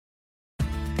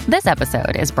This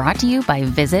episode is brought to you by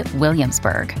Visit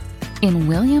Williamsburg. In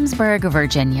Williamsburg,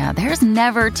 Virginia, there's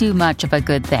never too much of a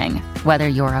good thing. Whether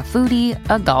you're a foodie,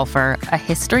 a golfer, a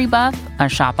history buff, a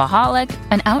shopaholic,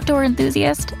 an outdoor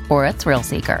enthusiast, or a thrill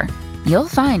seeker, you'll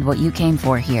find what you came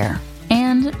for here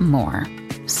and more.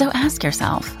 So ask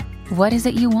yourself, what is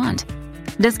it you want?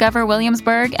 Discover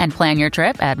Williamsburg and plan your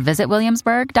trip at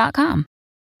visitwilliamsburg.com.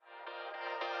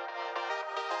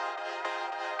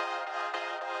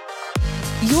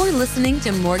 You're listening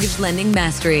to Mortgage Lending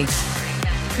Mastery.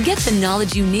 Get the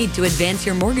knowledge you need to advance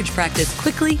your mortgage practice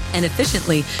quickly and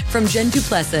efficiently from Jen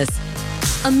Duplessis,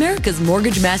 America's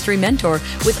Mortgage Mastery mentor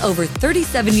with over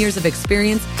 37 years of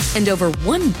experience and over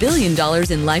 $1 billion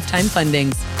in lifetime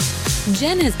fundings.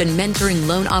 Jen has been mentoring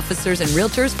loan officers and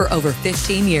realtors for over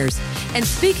 15 years and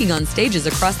speaking on stages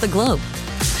across the globe.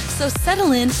 So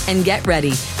settle in and get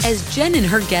ready as Jen and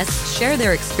her guests share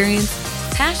their experience,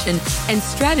 passion, and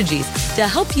strategies to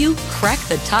help you crack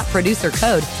the top producer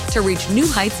code to reach new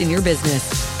heights in your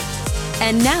business.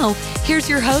 And now, here's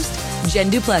your host, Jen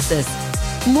Duplessis,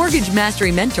 Mortgage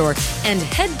Mastery Mentor and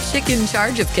head chick in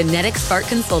charge of Kinetic Spark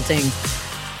Consulting.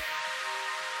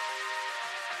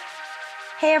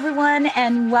 Hey everyone,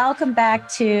 and welcome back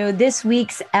to this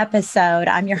week's episode.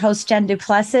 I'm your host, Jen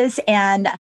Duplessis, and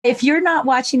if you're not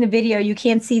watching the video, you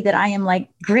can't see that I am like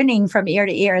grinning from ear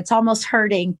to ear. It's almost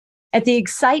hurting at the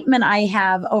excitement I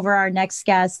have over our next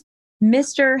guest,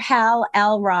 Mr. Hal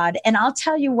Elrod. And I'll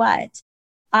tell you what,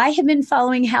 I have been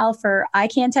following Hal for, I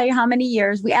can't tell you how many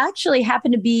years. We actually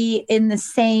happen to be in the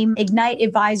same Ignite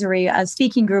Advisory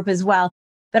speaking group as well.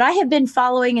 But I have been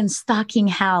following and stalking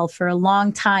Hal for a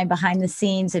long time behind the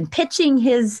scenes and pitching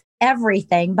his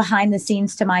everything behind the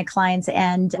scenes to my clients.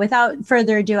 And without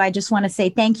further ado, I just want to say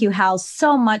thank you, Hal,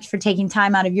 so much for taking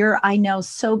time out of your, I know,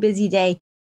 so busy day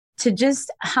to just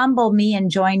humble me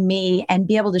and join me and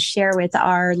be able to share with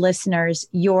our listeners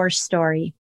your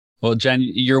story. Well, Jen,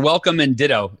 you're welcome, and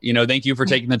ditto. Thank you for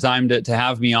taking the time to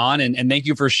have me on, and thank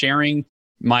you for sharing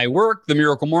my work, The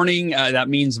Miracle Morning. That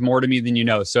means more to me than you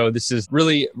know. So this is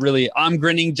really, really, I'm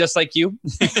grinning just like you.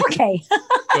 Okay.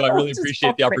 So I really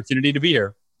appreciate the opportunity to be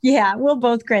here. Yeah, we'll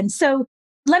both grin. So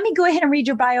let me go ahead and read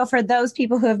your bio for those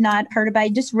people who have not heard about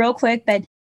it, just real quick. But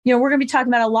we're going to be talking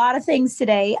about a lot of things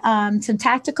today, some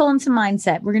tactical and some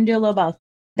mindset. We're going to do a little both.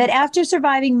 But after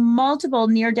surviving multiple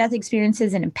near-death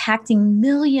experiences and impacting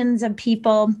millions of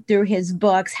people through his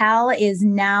books, Hal is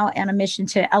now on a mission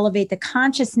to elevate the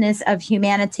consciousness of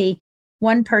humanity,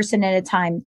 one person at a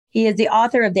time. He is the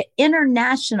author of the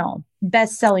international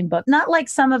best-selling book, not like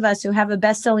some of us who have a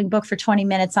best-selling book for 20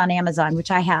 minutes on Amazon, which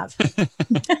I have,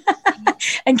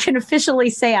 and can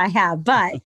officially say I have,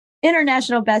 but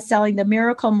international best-selling, The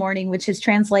Miracle Morning, which is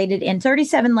translated in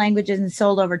 37 languages and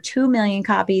sold over 2 million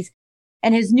copies.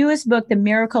 And his newest book, The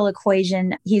Miracle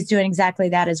Equation, he's doing exactly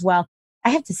that as well. I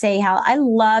have to say, Hal, I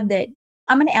love that.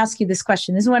 I'm going to ask you this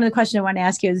question. This is one of the questions I want to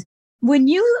ask you is, when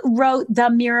you wrote The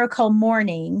Miracle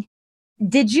Morning,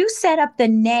 did you set up the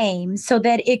name so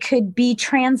that it could be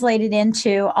translated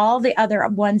into all the other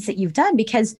ones that you've done?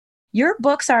 Because your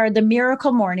books are The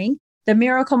Miracle Morning, The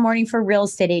Miracle Morning for Real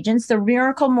Estate Agents, The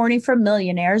Miracle Morning for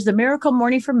Millionaires, The Miracle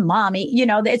Morning for Mommy.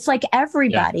 It's like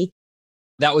everybody. Yeah.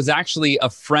 That was actually a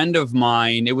friend of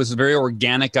mine. It was a very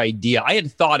organic idea. I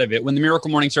had thought of it when The Miracle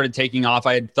Morning started taking off.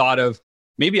 I had thought of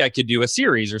maybe I could do a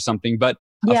series or something. But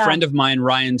a friend of mine,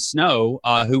 Ryan Snow,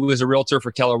 who was a realtor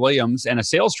for Keller Williams and a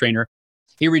sales trainer,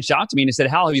 he reached out to me and he said,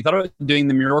 Hal, have you thought about doing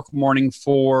The Miracle Morning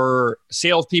for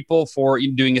salespeople, for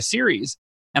doing a series?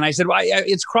 And I said, well,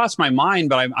 it's crossed my mind,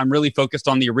 but I'm really focused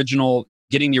on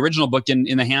getting the original book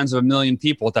in the hands of 1 million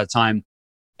people at that time.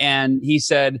 And he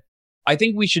said, I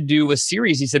think we should do a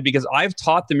series. He said, because I've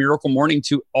taught The Miracle Morning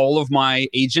to all of my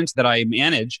agents that I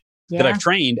manage, that I've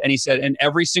trained. And he said, and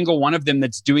every single one of them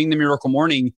that's doing The Miracle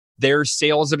Morning, their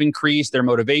sales have increased, their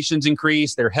motivations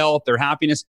increased, their health, their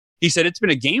happiness. He said, it's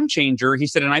been a game changer. He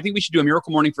said, and I think we should do a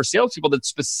Miracle Morning for salespeople that's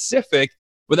specific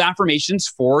with affirmations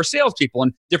for salespeople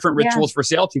and different rituals for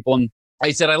salespeople. And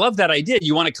I said, I love that idea.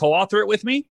 You want to co-author it with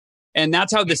me? And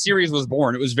that's how the series was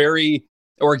born. It was very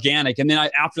organic. And then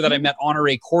after that, I met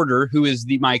Honore Corder, who is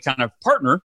my kind of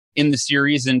partner in the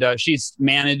series. And she's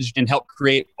managed and helped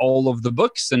create all of the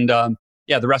books. And the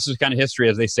rest is kind of history,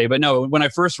 as they say. But no, when I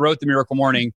first wrote The Miracle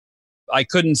Morning, I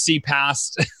couldn't see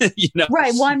past,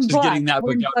 one book, getting that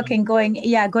book and going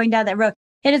down that road.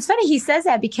 And it's funny he says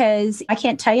that, because I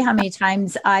can't tell you how many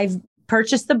times I've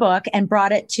purchased the book and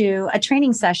brought it to a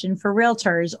training session for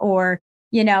realtors, or,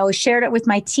 shared it with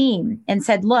my team and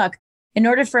said, look, in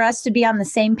order for us to be on the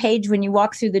same page when you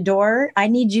walk through the door, I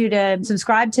need you to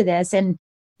subscribe to this. And,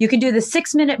 You can do the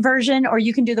 6-minute version or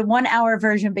you can do the 1-hour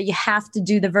version, but you have to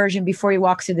do the version before you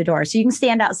walk through the door. So you can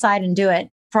stand outside and do it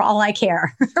for all I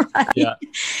care. Right? Yeah,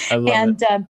 I love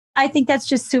it. I think that's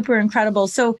just super incredible.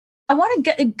 So I want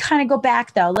to kind of go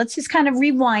back though. Let's just kind of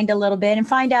rewind a little bit and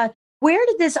find out, where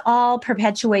did this all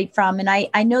perpetuate from? And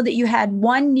I know that you had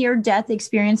one near-death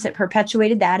experience that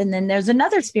perpetuated that. And then there's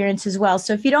another experience as well.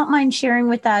 So if you don't mind sharing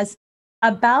with us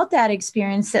about that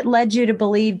experience that led you to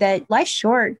believe that life's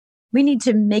short, we need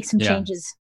to make some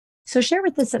changes. So share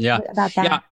with us about that.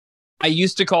 Yeah. I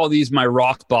used to call these my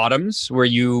rock bottoms, where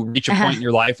you reach a point in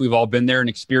your life. We've all been there, an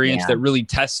experience that really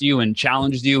tests you and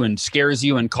challenges you and scares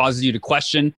you and causes you to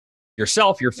question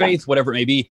yourself, your faith, whatever it may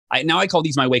be. Now I call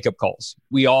these my wake-up calls.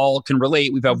 We all can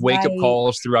relate. We've had wake-up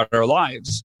calls throughout our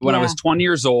lives. When I was 20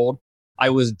 years old, I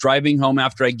was driving home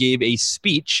after I gave a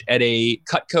speech at a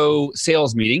Cutco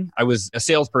sales meeting. I was a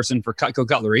salesperson for Cutco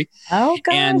Cutlery. Oh,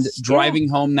 gosh. And driving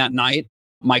home that night,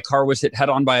 my car was hit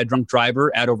head-on by a drunk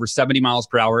driver at over 70 miles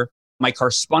per hour. My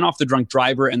car spun off the drunk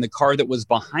driver, and the car that was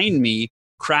behind me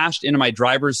crashed into my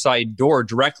driver's side door,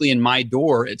 directly in my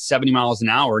door at 70 miles an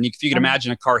hour. And if you can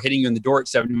imagine a car hitting you in the door at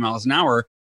 70 miles an hour,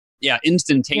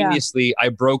 instantaneously, I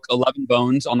broke 11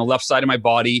 bones on the left side of my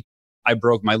body. I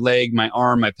broke my leg, my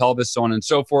arm, my pelvis, so on and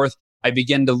so forth. I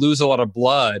began to lose a lot of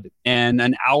blood. And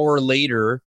an hour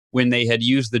later, when they had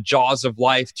used the jaws of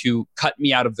life to cut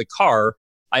me out of the car,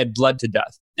 I had bled to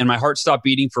death. And my heart stopped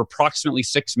beating for approximately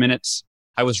 6 minutes.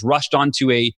 I was rushed onto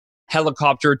a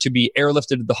helicopter to be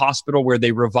airlifted to the hospital, where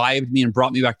they revived me and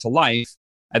brought me back to life.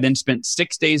 I then spent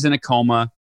 6 days in a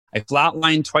coma. I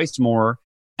flatlined twice more.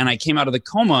 And I came out of the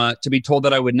coma to be told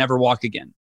that I would never walk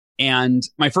again. And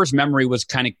my first memory was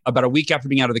kind of about a week after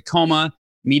being out of the coma,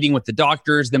 meeting with the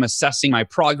doctors, them assessing my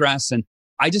progress. And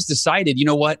I just decided, you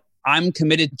know what? I'm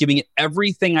committed to giving it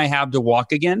everything I have to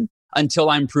walk again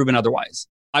until I'm proven otherwise.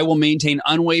 I will maintain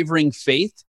unwavering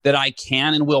faith that I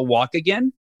can and will walk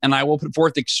again. And I will put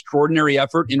forth extraordinary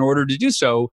effort in order to do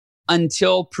so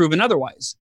until proven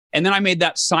otherwise. And then I made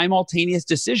that simultaneous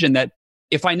decision that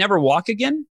if I never walk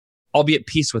again, I'll be at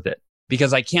peace with it,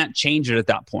 because I can't change it at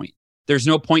that point. There's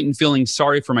no point in feeling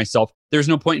sorry for myself. There's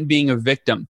no point in being a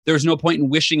victim. There's no point in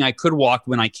wishing I could walk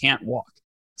when I can't walk.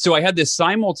 So I had this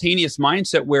simultaneous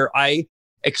mindset where I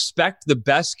expect the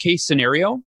best case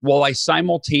scenario while I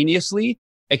simultaneously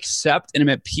accept and am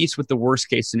at peace with the worst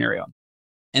case scenario.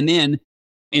 And then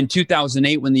in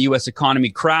 2008, when the US economy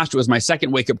crashed, it was my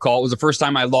second wake-up call. It was the first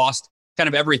time I lost kind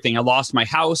of everything. I lost my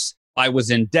house. I was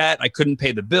in debt. I couldn't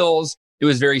pay the bills. It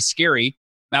was very scary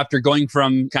after going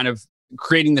from kind of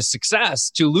creating the success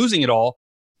to losing it all.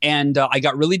 And I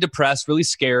got really depressed, really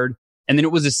scared. And then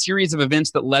it was a series of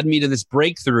events that led me to this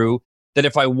breakthrough that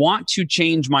if I want to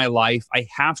change my life, I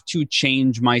have to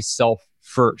change myself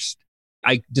first.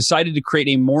 I decided to create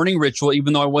a morning ritual,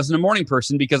 even though I wasn't a morning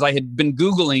person, because I had been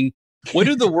Googling, what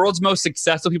do the world's most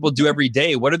successful people do every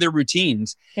day? What are their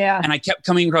routines? And I kept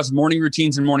coming across morning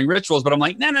routines and morning rituals, but I'm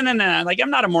like, no. Like, I'm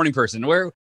not a morning person.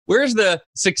 Where's the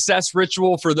success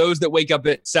ritual for those that wake up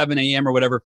at 7 a.m. or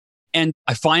whatever? And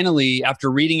I finally,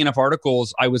 after reading enough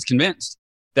articles, I was convinced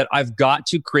that I've got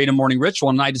to create a morning ritual.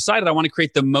 And I decided I want to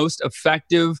create the most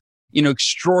effective,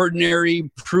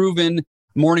 extraordinary, proven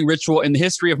morning ritual in the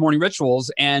history of morning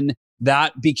rituals. And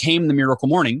that became the Miracle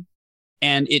Morning.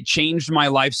 And it changed my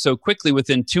life so quickly.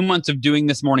 Within 2 months of doing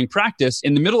this morning practice,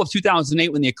 in the middle of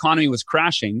 2008, when the economy was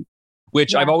crashing,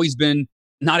 which I've always been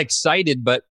not excited,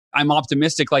 but I'm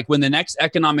optimistic. Like when the next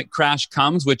economic crash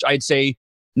comes, which I'd say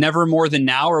never more than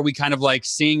now, are we kind of like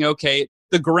seeing, okay,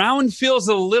 the ground feels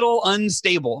a little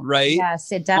unstable, right?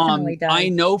 Yes, it definitely does. I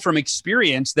know from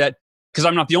experience that, because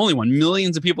I'm not the only one,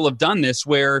 millions of people have done this,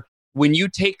 where when you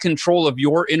take control of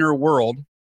your inner world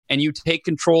and you take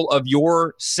control of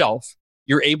yourself,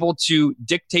 you're able to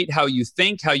dictate how you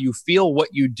think, how you feel, what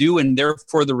you do, and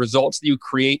therefore the results that you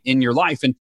create in your life.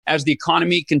 And as the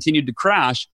economy continued to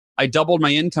crash, I doubled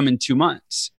my income in 2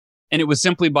 months. And it was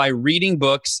simply by reading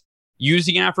books,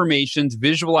 using affirmations,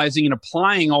 visualizing and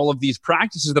applying all of these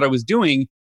practices that I was doing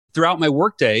throughout my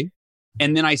workday.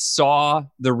 And then I saw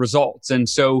the results. And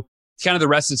so kind of the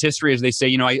rest is history, as they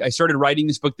say. I started writing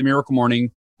this book, The Miracle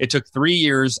Morning. It took 3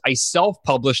 years. I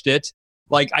self-published it.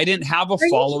 Like, I didn't have a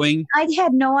following. I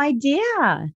had no idea.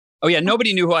 Oh yeah,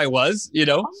 nobody knew who I was,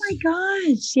 Oh my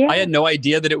gosh, yeah. I had no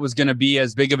idea that it was going to be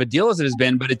as big of a deal as it has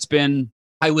been, but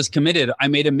I was committed. I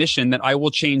made a mission that I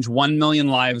will change 1 million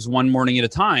lives one morning at a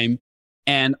time.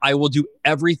 And I will do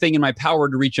everything in my power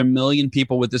to reach 1 million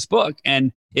people with this book.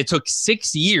 And it took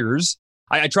 6 years.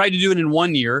 I tried to do it in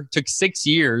 1 year, took 6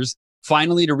 years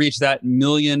finally to reach that 1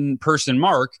 million person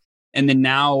mark. And then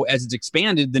now, as it's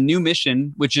expanded, the new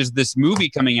mission, which is this movie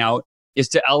coming out, is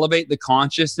to elevate the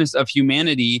consciousness of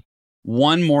humanity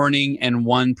one morning and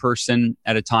one person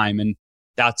at a time. And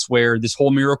that's where this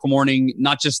whole Miracle Morning,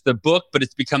 not just the book, but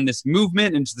it's become this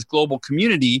movement into this global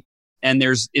community. And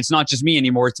it's not just me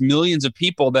anymore. It's millions of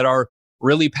people that are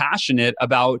really passionate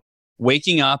about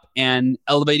waking up and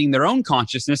elevating their own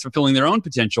consciousness, fulfilling their own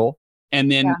potential,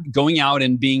 and then going out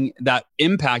and being that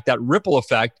impact, that ripple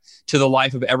effect to the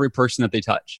life of every person that they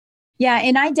touch. Yeah.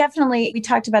 And we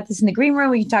talked about this in the green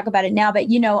room. We can talk about it now, but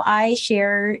I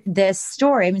share this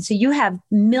story. I mean, so you have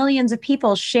millions of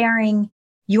people sharing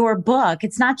your book.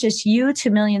 It's not just you to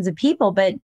millions of people,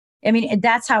 but I mean,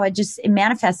 that's how it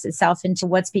manifests itself into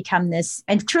what's become this.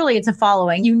 And truly it's a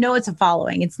following. It's a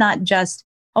following. It's not just,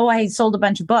 oh, I sold a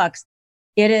bunch of books.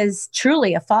 It is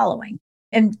truly a following.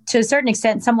 And to a certain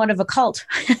extent, somewhat of a cult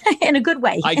in a good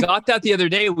way. I got that the other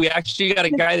day. We actually got a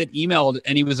guy that emailed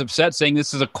and he was upset saying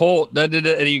this is a cult. And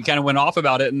he kind of went off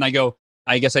about it. And I go,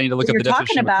 I guess I need to look up the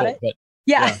definition of a cult. But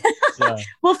yeah.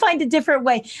 We'll find a different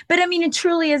way. But I mean, it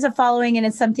truly is a following and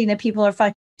it's something that people are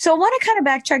following. So I want to kind of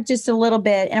backtrack just a little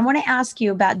bit. And I want to ask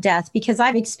you about death because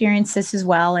I've experienced this as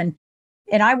well. And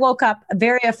I woke up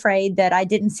very afraid that I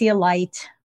didn't see a light.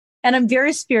 And I'm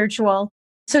very spiritual.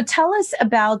 So tell us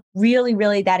about really,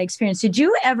 really that experience. Did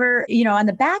you ever, on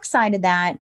the backside of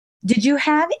that, did you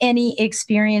have any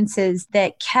experiences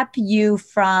that kept you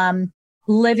from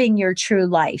living your true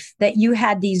life, that you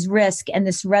had these risks and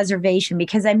this reservation?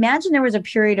 Because I imagine there was a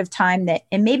period of time that,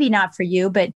 and maybe not for you,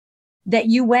 but that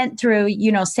you went through,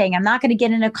 saying, I'm not going to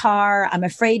get in a car. I'm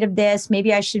afraid of this.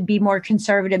 Maybe I should be more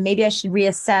conservative. Maybe I should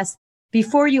reassess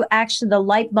before the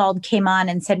light bulb came on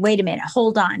and said, wait a minute,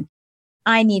 hold on.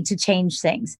 I need to change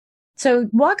things. So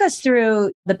walk us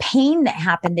through the pain that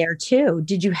happened there too.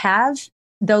 Did you have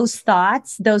those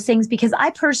thoughts, those things? Because I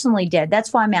personally did.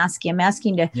 That's why I'm asking. I'm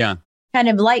asking to kind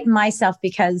of lighten myself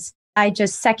because I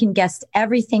just second guessed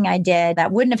everything I did.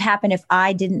 That wouldn't have happened if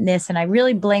I didn't this. And I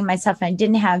really blame myself and I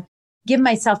didn't give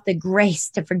myself the grace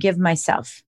to forgive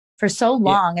myself for so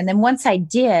long. And then once I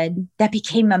did, that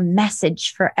became a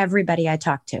message for everybody I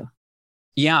talked to.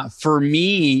 Yeah, for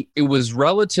me, it was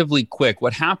relatively quick.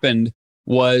 What happened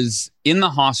was in the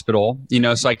hospital,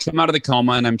 so I came out of the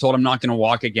coma and I'm told I'm not going to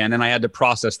walk again. And I had to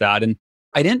process that. And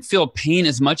I didn't feel pain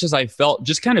as much as I felt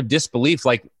just kind of disbelief.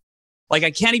 Like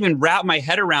I can't even wrap my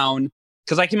head around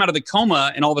because I came out of the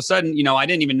coma and all of a sudden, I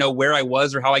didn't even know where I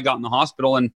was or how I got in the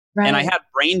hospital. And I had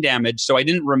brain damage. So I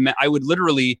didn't remember. I would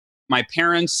literally, my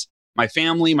parents, my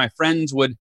family, my friends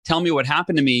would tell me what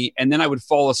happened to me. And then I would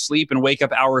fall asleep and wake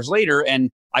up hours later and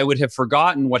I would have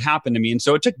forgotten what happened to me. And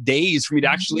so it took days for me to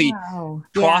actually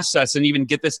process and even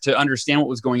get this to understand what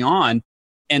was going on.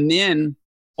 And then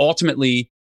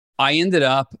ultimately, I ended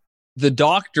up, the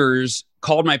doctors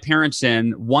called my parents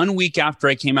in 1 week after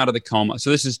I came out of the coma.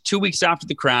 So this is 2 weeks after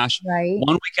the crash, 1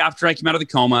 week after I came out of the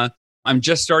coma. I'm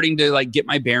just starting to get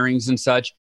my bearings and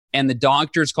such. And the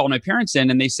doctors called my parents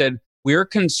in and they said, we're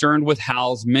concerned with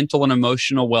Hal's mental and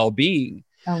emotional well-being.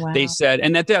 Oh, wow. They said,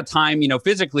 and at that time,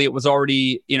 physically it was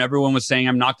already, everyone was saying,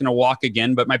 I'm not going to walk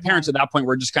again. But my parents at that point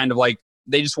were just kind of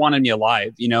they just wanted me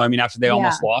alive, after they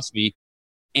almost lost me.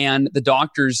 And the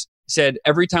doctors said,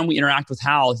 every time we interact with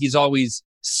Hal, he's always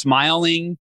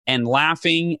smiling and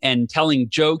laughing and telling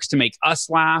jokes to make us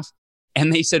laugh.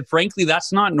 And they said, frankly,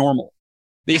 that's not normal.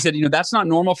 They said, that's not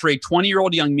normal for a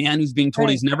 20-year-old young man who's being told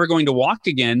he's never going to walk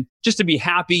again, just to be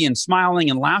happy and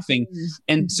smiling and laughing.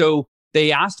 And so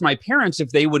they asked my parents if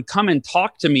they would come and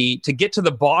talk to me to get to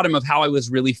the bottom of how I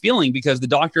was really feeling, because the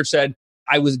doctor said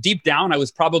I was deep down, I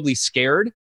was probably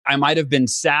scared. I might have been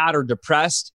sad or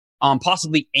depressed,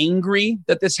 possibly angry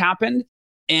that this happened.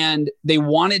 And they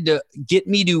wanted to get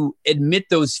me to admit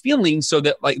those feelings so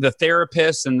that the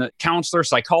therapists and the counselor,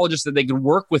 psychologists, that they could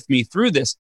work with me through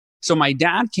this. So my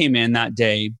dad came in that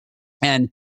day and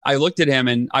I looked at him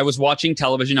and I was watching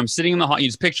television. I'm sitting in the hot. You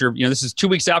just picture, this is 2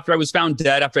 weeks after I was found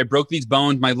dead, after I broke these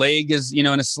bones. My leg is, in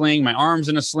a sling. My arm's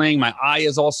in a sling. My eye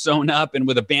is all sewn up and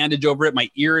with a bandage over it. My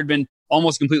ear had been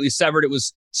almost completely severed. It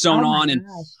was sewn on.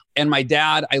 And my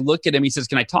dad, I look at him. He says,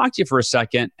 can I talk to you for a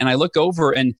second? And I look over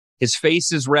and his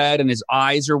face is red and his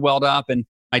eyes are welled up. And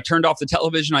I turned off the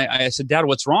television. I said, Dad,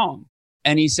 what's wrong?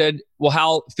 And he said, well,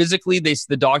 Hal, physically,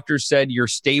 the doctors said you're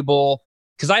stable.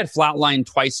 Because I had flatlined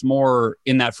twice more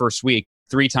in that first week,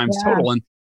 3 times total. And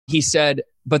he said,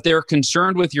 but they're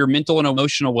concerned with your mental and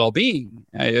emotional well-being.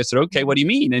 I said, okay, what do you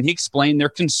mean? And he explained their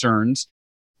concerns.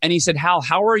 And he said, Hal,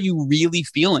 how are you really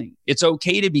feeling? It's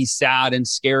okay to be sad and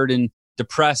scared and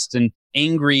depressed and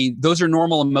angry. Those are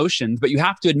normal emotions, but you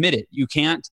have to admit it. You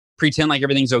can't pretend like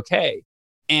everything's okay.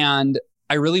 And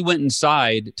I really went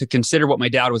inside to consider what my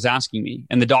dad was asking me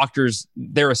and the doctors,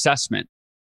 their assessment.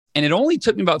 And it only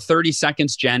took me about 30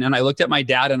 seconds, Jen. And I looked at my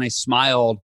dad and I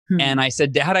smiled and I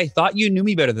said, Dad, I thought you knew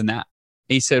me better than that.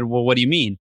 And he said, well, what do you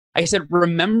mean? I said,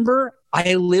 remember,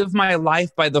 I live my life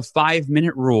by the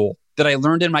 5-minute rule that I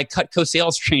learned in my Cutco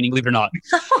sales training, believe it or not,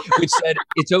 which said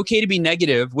it's okay to be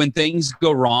negative when things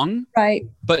go wrong, right?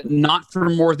 But not for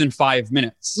more than 5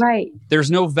 minutes. Right.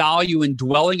 There's no value in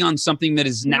dwelling on something that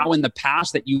is now in the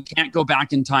past that you can't go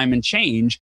back in time and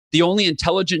change. The only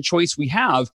intelligent choice we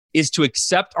have is to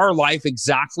accept our life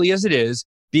exactly as it is,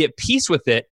 be at peace with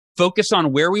it, focus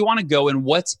on where we want to go and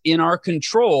what's in our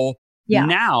control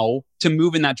now to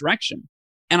move in that direction.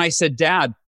 And I said,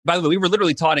 Dad, by the way, we were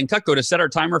literally taught in Cutco to set our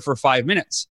timer for 5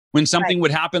 minutes when something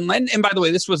would happen. And by the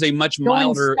way, this was a much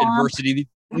milder adversity,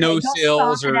 no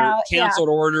sales or canceled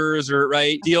orders or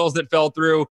deals that fell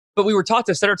through. But we were taught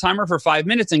to set our timer for 5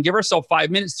 minutes and give ourselves 5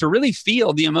 minutes to really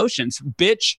feel the emotions,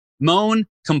 bitch, moan,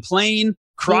 complain,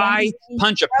 cry,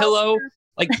 punch a pillow,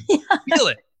 feel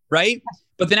it, right?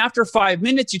 But then after 5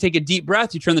 minutes, you take a deep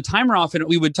breath, you turn the timer off, and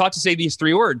we would taught to say these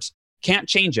 3 words, can't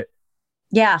change it.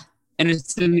 Yeah. And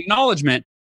it's an acknowledgement.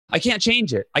 I can't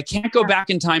change it. I can't go back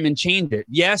in time and change it.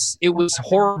 Yes, it was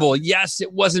horrible. Yes,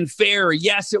 it wasn't fair.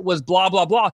 Yes, it was blah, blah,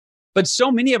 blah. But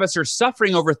so many of us are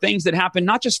suffering over things that happened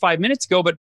not just 5 minutes ago,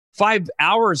 but 5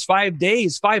 hours, 5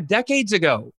 days, 5 decades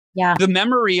ago. Yeah. The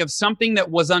memory of something that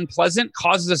was unpleasant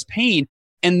causes us pain.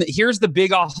 And here's the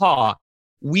big aha.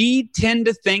 We tend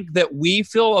to think that we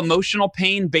feel emotional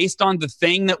pain based on the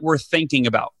thing that we're thinking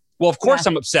about. Well, of course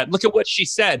I'm upset. Look at what she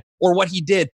said or what he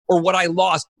did or what I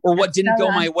lost or what didn't go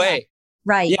my way.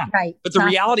 Right, yeah. right. But the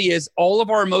reality is all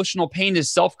of our emotional pain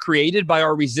is self-created by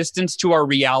our resistance to our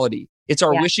reality. It's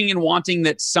our wishing and wanting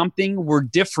that something were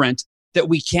different that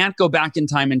we can't go back in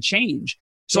time and change.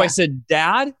 So I said,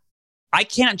 Dad, I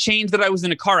can't change that I was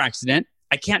in a car accident.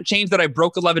 I can't change that I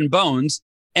broke 11 bones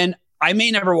and I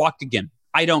may never walk again.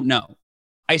 I don't know.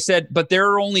 I said, but there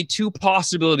are only 2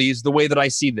 possibilities the way that I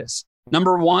see this.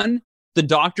 Number 1, the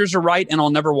doctors are right and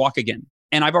I'll never walk again.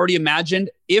 And I've already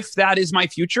imagined if that is my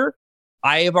future,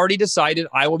 I have already decided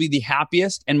I will be the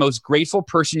happiest and most grateful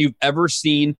person you've ever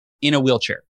seen in a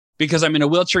wheelchair because I'm in a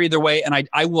wheelchair either way. And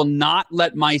I will not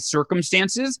let my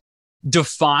circumstances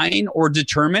define or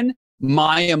determine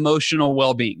my emotional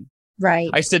well-being.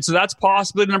 Right. I said, so that's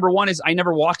possibility number 1 is I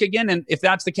never walk again. And if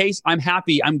that's the case, I'm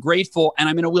happy, I'm grateful, and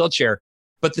I'm in a wheelchair.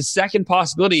 But the second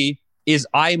possibility is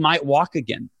I might walk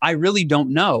again. I really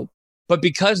don't know. But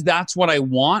because that's what I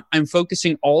want, I'm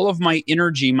focusing all of my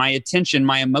energy, my attention,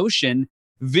 my emotion,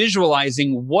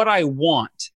 visualizing what I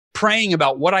want, praying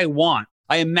about what I want.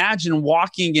 I imagine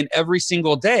walking again every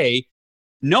single day,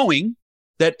 knowing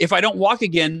that if I don't walk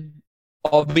again,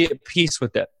 I'll be at peace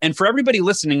with it. And for everybody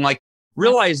listening,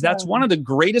 realize that's one of the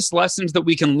greatest lessons that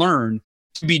we can learn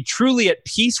to be truly at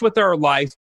peace with our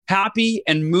life, happy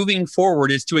and moving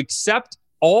forward is to accept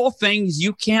all things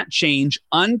you can't change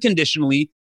unconditionally,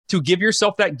 to give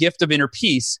yourself that gift of inner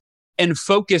peace and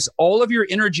focus all of your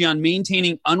energy on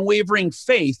maintaining unwavering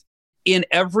faith in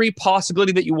every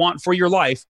possibility that you want for your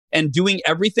life and doing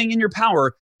everything in your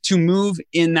power to move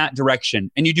in that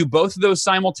direction. And you do both of those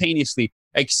simultaneously.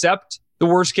 Accept the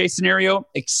worst case scenario,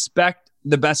 expect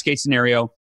the best case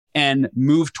scenario, and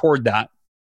move toward that.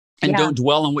 And don't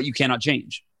dwell on what you cannot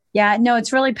change. Yeah, no,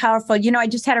 it's really powerful. I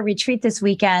just had a retreat this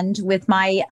weekend with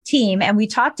my team, and we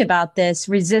talked about this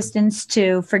resistance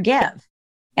to forgive.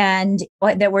 And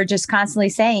that we're just constantly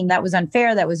saying that was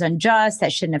unfair, that was unjust,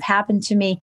 that shouldn't have happened to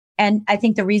me. And I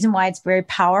think the reason why it's very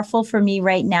powerful for me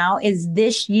right now is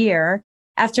this year,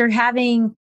 after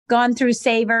having gone through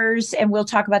Savers, and we'll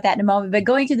talk about that in a moment, but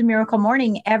going through the Miracle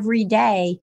Morning every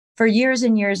day for years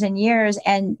and years and years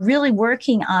and really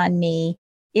working on me,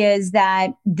 is that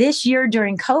this year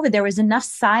during COVID, there was enough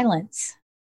silence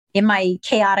in my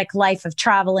chaotic life of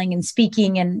traveling and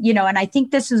speaking. And, and I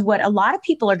think this is what a lot of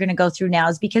people are going to go through now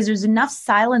is because there's enough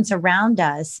silence around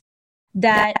us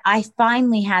that I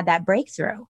finally had that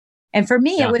breakthrough. And for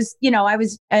me, it was, I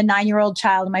was a 9-year-old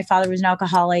child and my father was an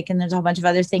alcoholic and there's a whole bunch of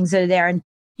other things that are there. And,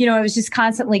 I was just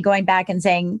constantly going back and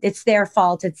saying, it's their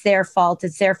fault, it's their fault,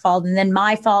 it's their fault. And then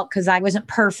my fault because I wasn't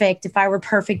perfect. If I were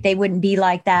perfect, they wouldn't be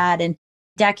like that. And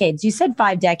decades. You said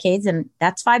 5 decades, and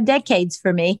that's 5 decades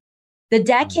for me. The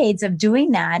decades of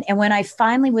doing that. And when I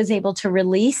finally was able to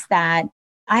release that,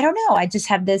 I don't know, I just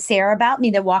have this air about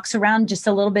me that walks around just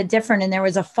a little bit different. And there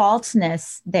was a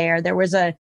falseness there. There was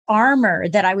a armor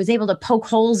that I was able to poke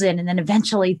holes in and then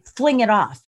eventually fling it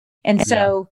off. And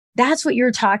so that's what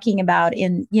you're talking about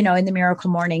in the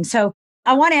Miracle Morning. So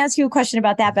I want to ask you a question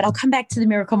about that, but I'll come back to the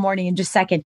Miracle Morning in just a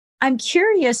second. I'm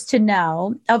curious to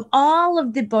know, of all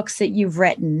of the books that you've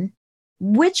written,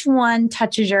 which one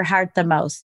touches your heart the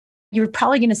most? You're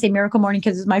probably going to say Miracle Morning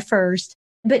because it's my first.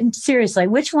 But seriously,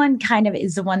 which one kind of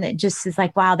is the one that just is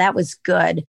like, wow, that was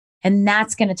good. And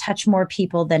that's going to touch more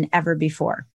people than ever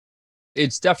before?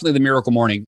 It's definitely the Miracle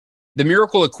Morning. The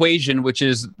Miracle Equation, which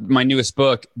is my newest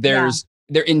book, there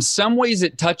in some ways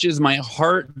it touches my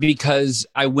heart because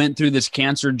I went through this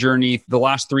cancer journey the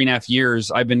last 3.5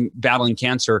 years. I've been battling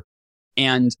cancer.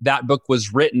 And that book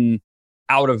was written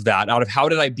out of how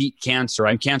did I beat cancer?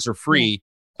 I'm cancer free,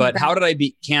 but how did I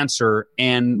beat cancer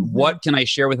and what can I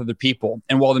share with other people?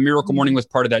 And while the Miracle Morning was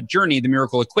part of that journey, the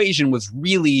Miracle Equation was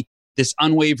really this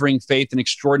unwavering faith and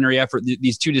extraordinary effort,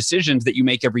 these two decisions that you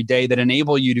make every day that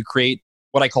enable you to create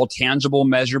what I call tangible,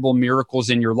 measurable miracles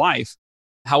in your life.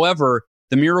 However,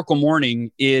 the Miracle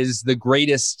Morning is the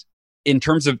greatest in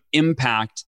terms of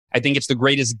impact. I think it's the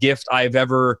greatest gift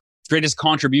greatest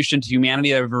contribution to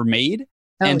humanity I've ever made.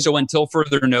 And so until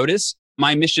further notice,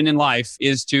 my mission in life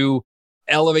is to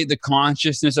elevate the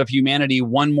consciousness of humanity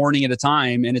one morning at a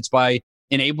time. And it's by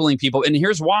enabling people. And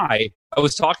here's why. I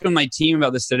was talking to my team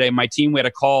about this today. My team, we had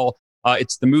a call.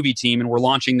 It's the movie team, and we're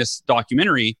launching this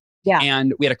documentary. Yeah.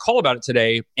 And we had a call about it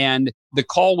today. And the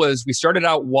call was, we started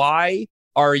out,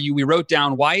 we wrote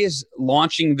down, why is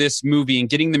launching this movie and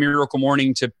getting the Miracle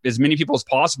Morning to as many people as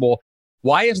possible,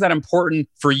 why is that important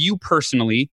for you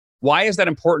personally? Why is that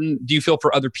important, do you feel,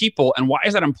 for other people? And why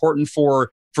is that important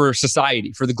for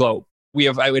society, for the globe?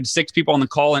 I had 6 people on the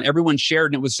call and everyone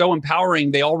shared, and it was so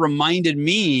empowering. They all reminded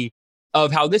me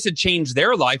of how this had changed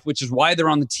their life, which is why they're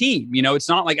on the team. You know, it's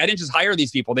not like I didn't just hire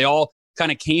these people. They all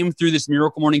kind of came through this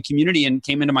Miracle Morning community and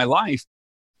came into my life.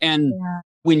 And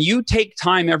when you take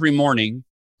time every morning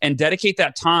and dedicate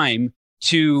that time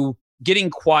to getting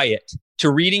quiet, to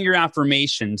reading your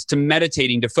affirmations, to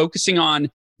meditating, to focusing on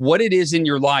what it is in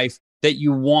your life that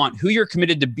you want, who you're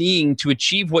committed to being to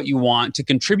achieve what you want, to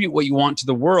contribute what you want to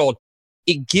the world,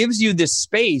 it gives you this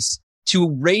space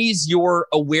to raise your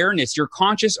awareness, your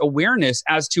conscious awareness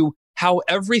as to how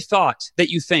every thought that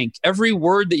you think, every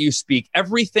word that you speak,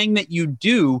 everything that you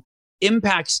do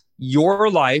impacts your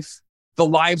life, the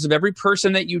lives of every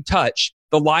person that you touch,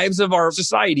 the lives of our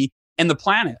society and the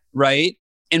planet, right?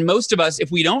 And most of us,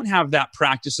 if we don't have that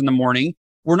practice in the morning,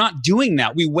 we're not doing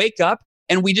that. We wake up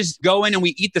and we just go in and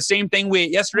we eat the same thing we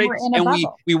ate yesterday, and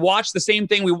we watch the same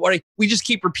thing. We just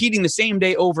keep repeating the same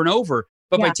day over and over.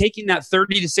 But by taking that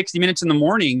 30 to 60 minutes in the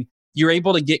morning, you're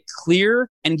able to get clear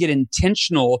and get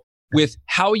intentional with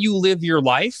how you live your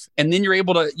life. And then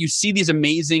you see these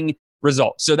amazing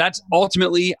results. So that's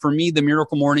ultimately, for me, the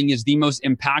Miracle Morning is the most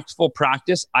impactful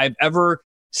practice I've ever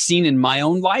seen in my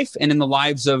own life and in the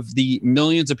lives of the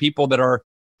millions of people that are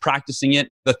practicing it,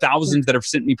 the thousands that have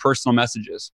sent me personal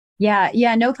messages.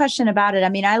 Yeah, no question about it. I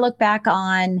mean, I look back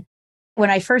on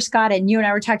when I first got it, and you and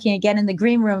I were talking again in the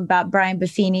green room about Brian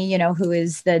Buffini, who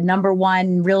is the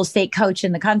 #1 real estate coach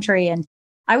in the country. And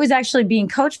I was actually being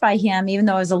coached by him, even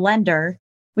though I was a lender,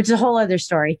 which is a whole other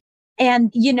story.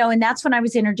 And, and that's when I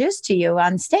was introduced to you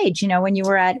on stage, when you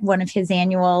were at one of his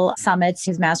annual summits,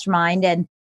 his mastermind. And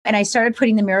I started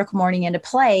putting the Miracle Morning into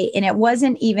play. And it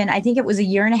wasn't even, I think it was 1.5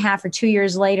 years or 2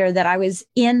 years later that I was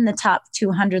in the top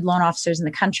 200 loan officers in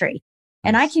the country.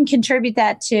 And I can contribute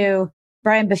that to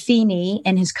Brian Buffini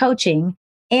and his coaching.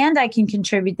 And I can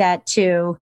contribute that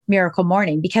to Miracle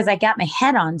Morning because I got my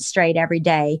head on straight every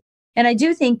day. And I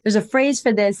do think there's a phrase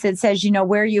for this that says,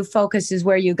 where you focus is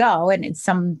where you go. And it's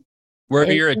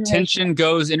where your attention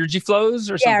goes, energy flows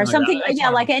or something. Yeah, or something.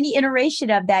 Like any iteration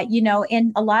of that,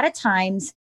 and a lot of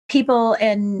times people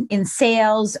in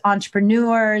sales,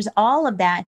 entrepreneurs, all of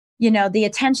that, the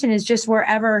attention is just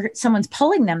wherever someone's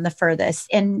pulling them the furthest.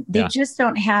 And they just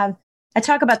don't have, I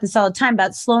talk about this all the time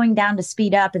about slowing down to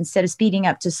speed up instead of speeding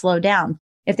up to slow down.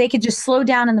 If they could just slow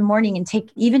down in the morning and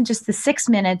take even just the 6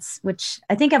 minutes, which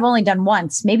I think I've only done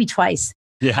once, maybe twice.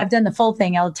 Yeah. I've done the full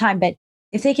thing all the time. But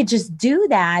if they could just do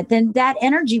that, then that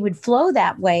energy would flow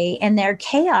that way. And their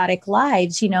chaotic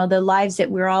lives, the lives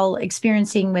that we're all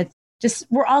experiencing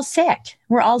we're all sick.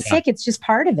 We're all sick. It's just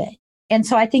part of it. And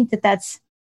so I think that that's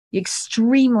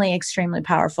extremely, extremely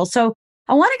powerful. So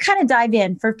I want to kind of dive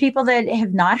in for people that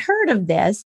have not heard of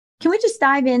this. Can we just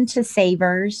dive into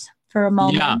savers for a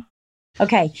moment? Yeah.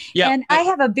 Okay. Yeah. And I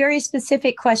have a very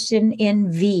specific question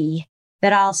in V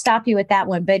that I'll stop you at that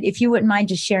one. But if you wouldn't mind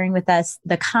just sharing with us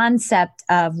the concept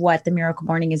of what the Miracle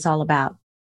Morning is all about.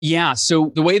 Yeah.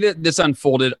 So the way that this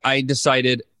unfolded, I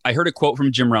heard a quote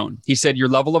from Jim Rohn. He said, your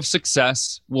level of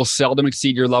success will seldom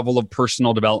exceed your level of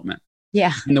personal development.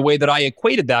 Yeah. And the way that I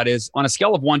equated that is on a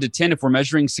scale of 1 to 10, if we're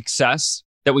measuring success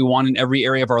that we want in every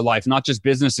area of our life, not just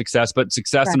business success, but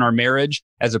success in our marriage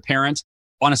as a parent,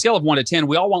 on a scale of 1 to 10,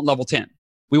 we all want level 10.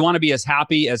 We want to be as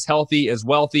happy, as healthy, as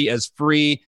wealthy, as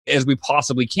free, as we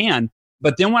possibly can.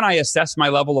 But then when I assessed my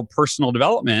level of personal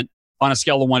development on a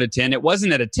scale of 1 to 10, it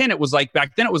wasn't at a 10. It was like,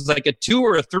 back then it was like a 2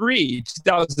 or a 3.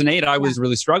 2008, I was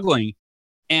really struggling.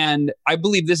 And I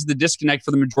believe this is the disconnect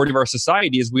for the majority of our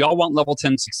society is we all want level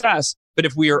 10 success. But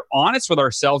if we are honest with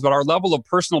ourselves about our level of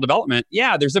personal development,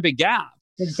 there's a big gap.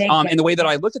 And the way that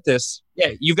I look at this,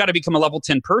 you've got to become a level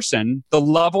 10 person, the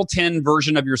level 10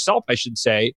 version of yourself, I should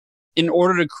say, in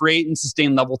order to create and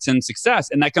sustain level 10 success.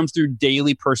 And that comes through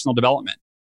daily personal development.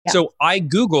 Yeah. So I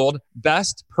Googled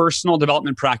best personal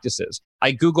development practices.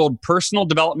 I Googled personal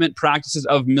development practices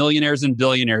of millionaires and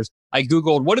billionaires. I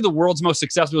Googled what are the world's most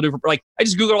successful people do for, I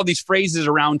just Googled all these phrases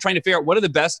around trying to figure out what are the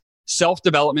best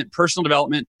self-development, personal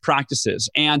development practices.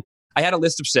 And I had a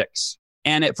list of 6.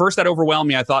 And at first that overwhelmed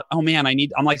me. I thought, oh man,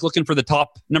 I'm like looking for the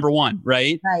top number 1,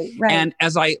 right? Right. And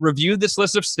as I reviewed this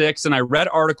list of 6 and I read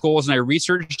articles and I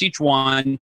researched each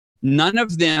one, none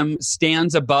of them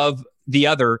stands above the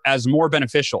other as more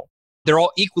beneficial. They're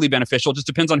all equally beneficial. Just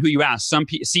depends on who you ask. Some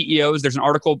CEOs, there's an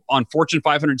article on Fortune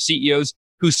 500 CEOs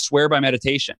who swear by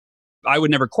meditation. I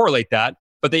would never correlate that,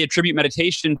 but they attribute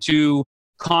meditation to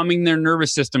calming their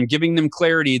nervous system, giving them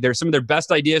clarity. There's some of their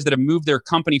best ideas that have moved their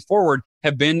company forward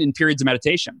have been in periods of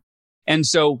meditation. And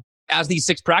so as these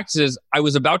 6 practices, I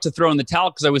was about to throw in the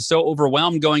towel because I was so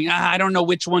overwhelmed going, I don't know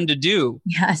which one to do.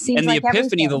 Yeah, seems and the like epiphany,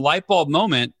 everything. the light bulb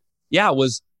moment,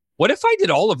 was what if I did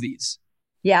all of these?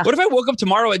 Yeah. What if I woke up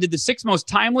tomorrow, I did the 6 most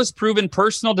timeless, proven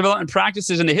personal development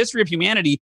practices in the history of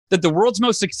humanity that the world's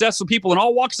most successful people in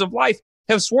all walks of life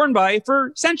have sworn by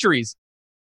for centuries.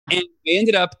 And I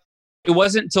ended up, it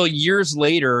wasn't until years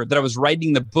later that I was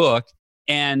writing the book,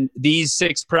 and these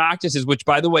 6 practices, which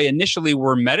by the way, initially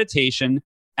were meditation,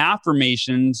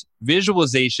 affirmations,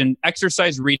 visualization,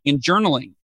 exercise, reading, and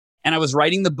journaling. And I was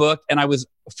writing the book and I was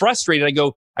frustrated.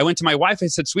 I went to my wife, I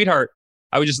said, sweetheart,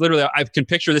 I can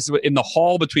picture this in the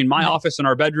hall between my office and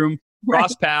our bedroom,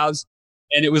 cross paths.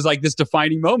 And it was like this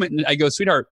defining moment. And I go,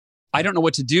 sweetheart, I don't know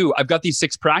what to do. I've got these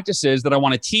 6 practices that I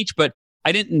want to teach, but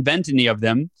I didn't invent any of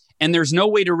them. And there's no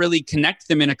way to really connect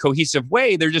them in a cohesive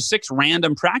way. They're just 6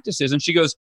 random practices. And she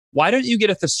goes, why don't you get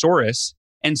a thesaurus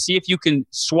and see if you can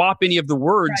swap any of the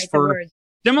words for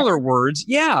similar words?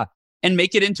 Yeah. And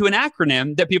make it into an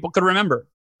acronym that people could remember.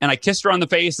 And I kissed her on the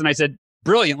face and I said,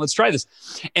 brilliant, let's try this.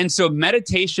 And so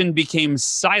meditation became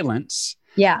silence.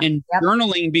 Yeah. And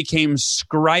journaling became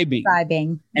scribing.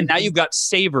 And now you've got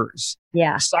savers.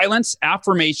 Yeah. Silence,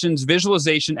 affirmations,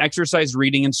 visualization, exercise,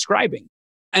 reading, and scribing.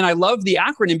 And I love the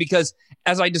acronym because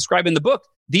as I describe in the book,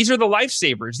 these are the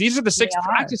lifesavers. These are the 6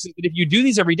 practices that if you do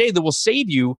these every day, that will save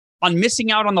you on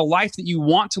missing out on the life that you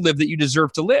want to live, that you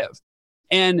deserve to live.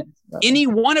 And any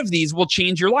one of these will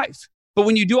change your life. But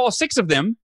when you do all 6 of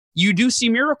them, you do see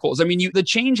miracles. I mean, the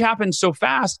change happens so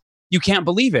fast, you can't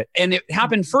believe it. And it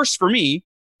happened first for me,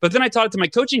 but then I taught it to my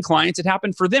coaching clients. It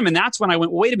happened for them. And that's when I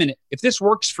went, well, wait a minute. If this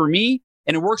works for me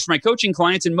and it works for my coaching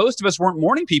clients, and most of us weren't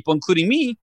morning people, including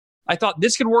me, I thought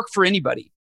this could work for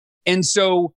anybody. And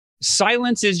so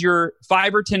silence is your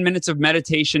 5 or 10 minutes of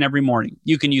meditation every morning.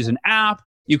 You can use an app.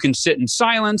 You can sit in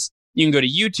silence. You can go to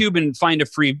YouTube and find a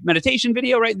free meditation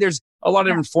video, right? There's a lot of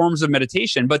different forms of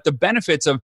meditation, but the benefits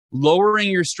of lowering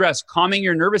your stress, calming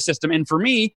your nervous system. And for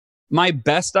me, my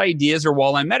best ideas are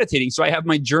while I'm meditating. So I have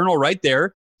my journal right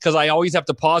there because I always have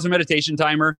to pause a meditation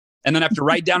timer and then I have to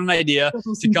write down an idea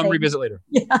to come revisit later.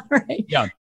 Yeah, right. Yeah.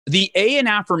 The A in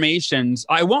affirmations,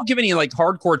 I won't give any like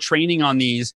hardcore training on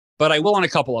these, but I will on a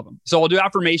couple of them. So I'll do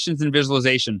affirmations and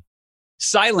visualization.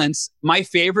 Silence, my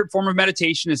favorite form of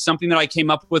meditation, is something that I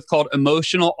came up with called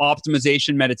emotional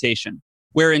optimization meditation,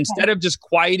 where instead of just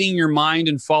quieting your mind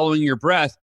and following your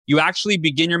breath, you actually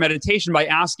begin your meditation by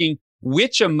asking,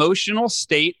 which emotional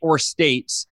state or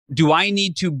states do I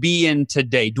need to be in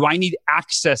today? Do I need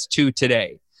access to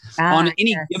today? On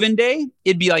any given day,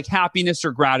 it'd be like happiness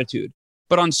or gratitude.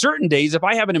 But on certain days, if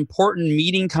I have an important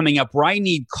meeting coming up where I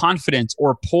need confidence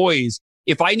or poise,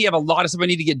 if I have a lot of stuff I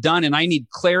need to get done and I need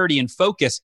clarity and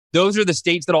focus, those are the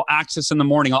states that I'll access in the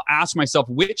morning. I'll ask myself,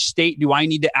 which state do I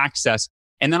need to access?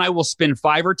 And then I will spend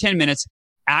 5 or 10 minutes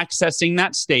accessing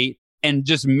that state and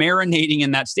just marinating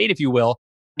in that state, if you will.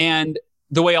 And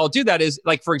the way I'll do that is,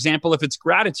 like, for example, if it's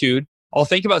gratitude, I'll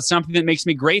think about something that makes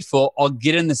me grateful. I'll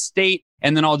get in the state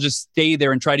and then I'll just stay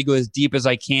there and try to go as deep as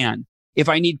I can. If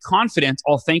I need confidence,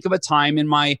 I'll think of a time in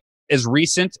my as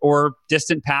recent or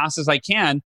distant past as I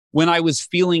can when I was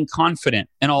feeling confident,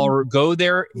 and I'll go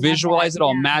there, visualize it, I'll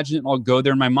imagine it, and I'll go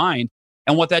there in my mind.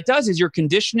 And what that does is you're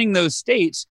conditioning those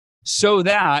states so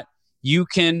that you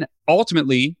can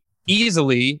ultimately,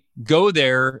 easily go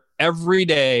there every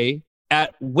day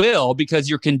at will, because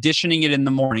you're conditioning it in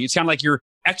the morning. It's kind of like you're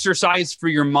exercise for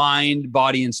your mind,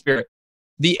 body, and spirit.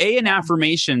 The A in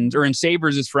affirmations or in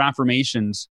Savers is for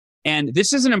affirmations. And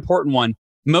this is an important one.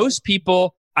 Most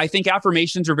people, I think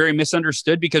affirmations are very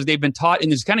misunderstood because they've been taught in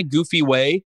this kind of goofy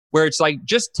way where it's like,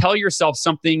 just tell yourself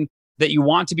something that you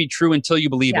want to be true until you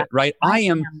believe it, right? I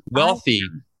am wealthy.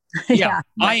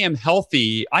 I am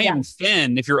healthy. I am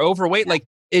thin. If you're overweight, like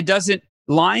it doesn't,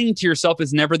 lying to yourself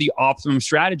is never the optimum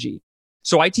strategy.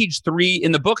 So I teach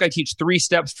in the book, I teach 3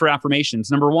 steps for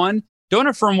affirmations. Number 1, don't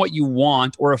affirm what you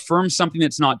want or affirm something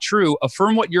that's not true.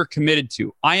 Affirm what you're committed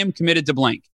to. I am committed to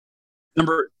blank.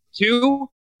 Number 2,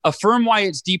 affirm why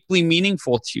it's deeply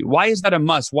meaningful to you. Why is that a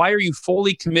must? Why are you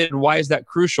fully committed? Why is that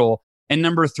crucial? And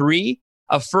number 3,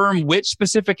 affirm which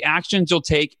specific actions you'll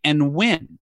take and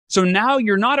when. So now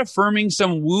you're not affirming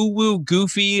some woo-woo,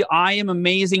 goofy, I am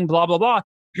amazing, blah, blah, blah.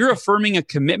 You're affirming a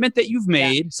commitment that you've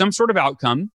made, some sort of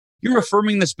outcome. You're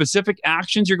affirming the specific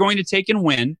actions you're going to take and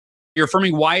when. You're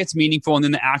affirming why it's meaningful and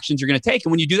then the actions you're going to take.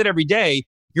 And when you do that every day,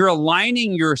 you're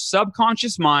aligning your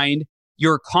subconscious mind,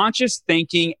 your conscious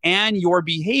thinking, and your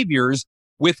behaviors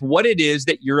with what it is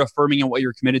that you're affirming and what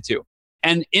you're committed to.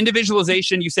 And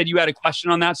individualization, you said you had a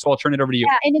question on that, so I'll turn it over to you.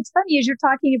 Yeah, and it's funny as you're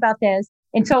talking about this.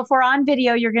 And so if we're on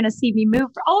video, you're going to see me move.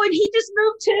 Oh, and he just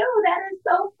moved too. That is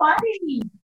so funny.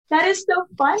 That is so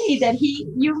funny that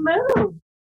you moved.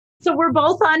 So we're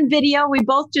both on video. We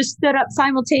both just stood up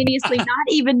simultaneously, not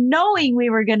even knowing we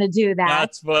were going to do that.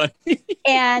 That's funny.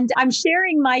 And I'm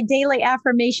sharing my daily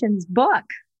affirmations book.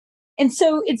 And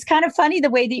so it's kind of funny the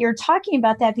way that you're talking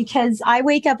about that, because I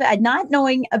wake up at not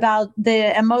knowing about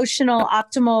the emotional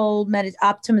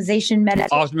optimization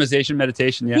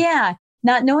meditation. Yeah. Yeah.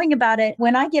 Not knowing about it.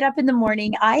 When I get up in the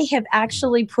morning, I have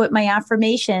actually put my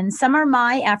affirmations. Some are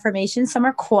my affirmations, some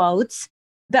are quotes,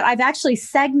 but I've actually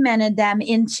segmented them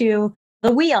into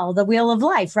the wheel of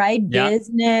life, right? Yeah.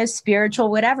 Business,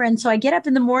 spiritual, whatever. And so I get up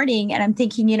in the morning and I'm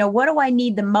thinking, what do I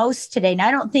need the most today? And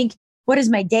I don't think, what is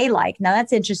my day like? Now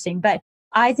that's interesting, but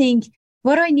I think,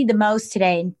 what do I need the most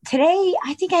today? And today,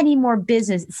 I think I need more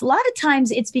business. It's a lot of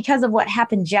times it's because of what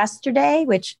happened yesterday,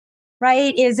 which,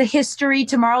 right, is a history.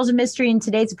 Tomorrow's a mystery and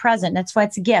today's a present. That's why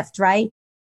it's a gift, right?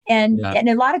 And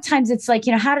a lot of times it's like,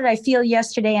 how did I feel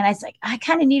yesterday? And I was like, I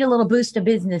kind of need a little boost of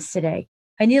business today.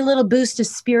 I need a little boost of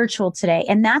spiritual today.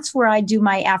 And that's where I do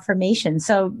my affirmations.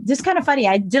 So just kind of funny.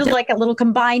 I did like a little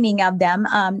combining of them.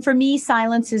 For me,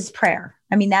 silence is prayer.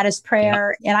 I mean, that is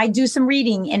prayer. Yeah. And I do some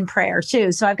reading in prayer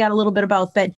too. So I've got a little bit of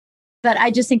both, but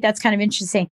I just think that's kind of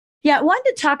interesting. Yeah. I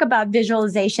wanted to talk about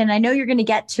visualization. I know you're going to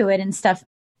get to it and stuff.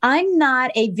 I'm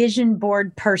not a vision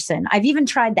board person. I've even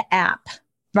tried the app,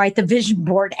 right? The vision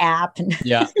board app and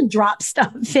drop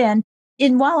stuff in.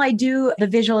 And while I do the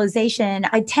visualization,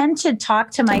 I tend to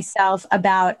talk to myself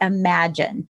about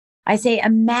imagine. I say,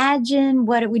 imagine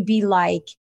what it would be like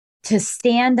to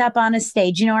stand up on a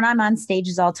stage, and I'm on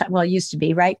stages all the time. Well, I used to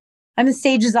be, right? I'm on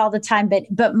stages all the time,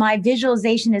 but my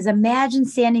visualization is imagine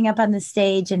standing up on the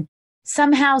stage and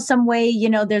somehow, some way,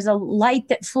 there's a light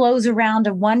that flows around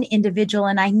of one individual.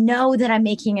 And I know that I'm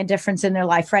making a difference in their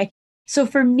life, right? So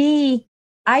for me,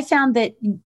 I found that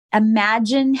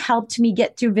imagine helped me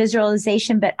get through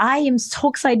visualization, but I am so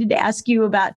excited to ask you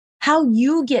about how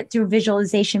you get through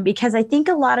visualization, because I think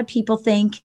a lot of people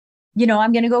think,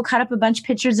 I'm going to go cut up a bunch of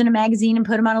pictures in a magazine and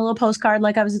put them on a little postcard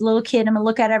like I was a little kid. I'm going to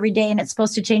look at it every day and it's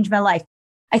supposed to change my life.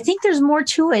 I think there's more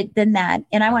to it than that.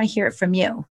 And I want to hear it from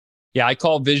you. Yeah, I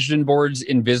call vision boards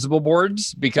invisible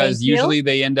boards because usually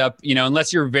they end up,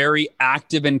 unless you're very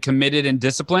active and committed and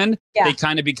disciplined, they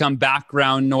kind of become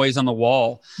background noise on the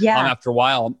wall after a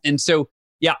while. And so,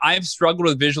 I've struggled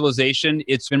with visualization.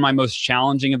 It's been my most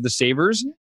challenging of the savers,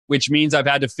 which means I've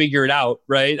had to figure it out,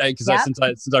 right? Because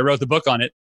since I wrote the book on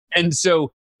it. And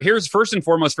so here's first and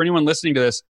foremost, for anyone listening to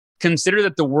this, consider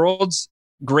that the world's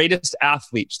greatest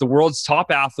athletes, the world's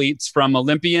top athletes, from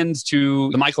Olympians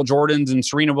to the Michael Jordans and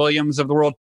Serena Williams of the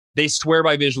world, they swear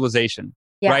by visualization,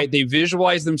 right? They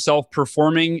visualize themselves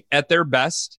performing at their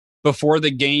best before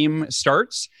the game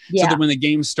starts. So that when the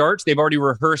game starts, they've already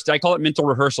rehearsed. I call it mental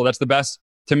rehearsal. That's the best,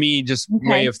 to me, just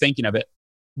way of thinking of it.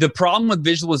 The problem with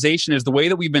visualization is the way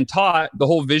that we've been taught, the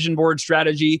whole vision board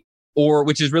strategy,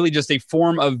 which is really just a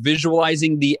form of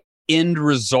visualizing the end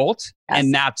result,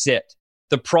 and that's it.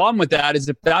 The problem with that is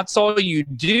if that's all you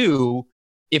do,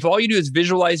 if all you do is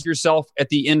visualize yourself at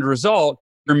the end result,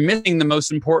 you're missing the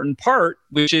most important part,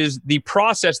 which is the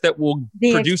process that will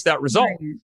produce that result.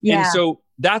 And so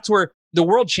that's where the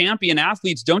world champion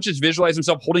athletes don't just visualize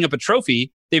themselves holding up a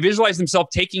trophy. They visualize themselves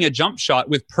taking a jump shot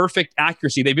with perfect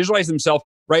accuracy. They visualize themselves,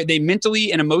 right? They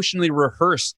mentally and emotionally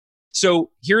rehearse.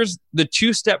 So here's the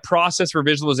 2-step process for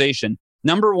visualization.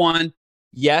 Number 1,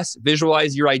 yes,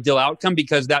 visualize your ideal outcome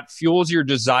because that fuels your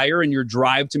desire and your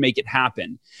drive to make it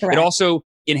happen. Correct. It also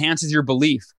enhances your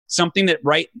belief. Something that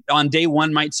right on day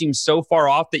one might seem so far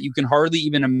off that you can hardly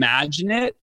even imagine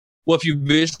it. Well, if you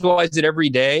visualize it every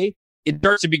day, it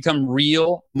starts to become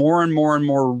real, more and more and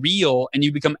more real, and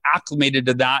you become acclimated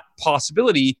to that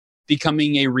possibility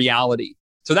becoming a reality.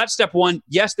 So that's step one.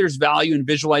 Yes, there's value in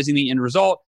visualizing the end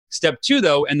result. Step two,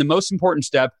 though, and the most important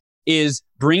step is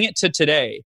bring it to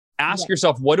today. Ask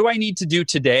yourself, what do I need to do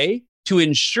today to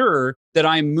ensure that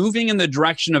I'm moving in the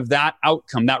direction of that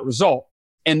outcome, that result?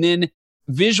 And then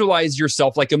visualize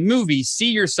yourself like a movie.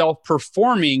 See yourself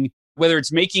performing, whether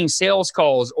it's making sales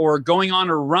calls or going on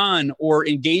a run or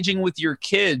engaging with your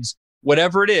kids,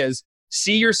 whatever it is.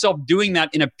 See yourself doing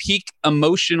that in a peak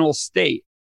emotional state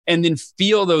and then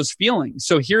feel those feelings.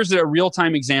 So here's a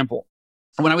real-time example.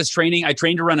 When I was training, I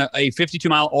trained to run a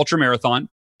 52-mile ultra marathon.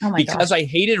 Because I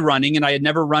hated running and I had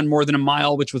never run more than a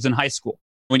mile, which was in high school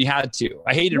when you had to.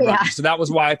 I hated running. So that was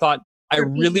why I thought I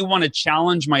really want to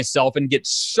challenge myself and get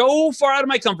so far out of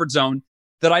my comfort zone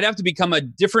that I'd have to become a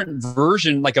different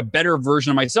version, like a better version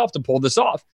of myself to pull this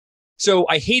off. So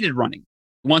I hated running.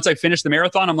 Once I finished the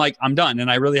marathon, I'm like, I'm done.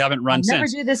 And I really haven't run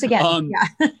since. Never do this again.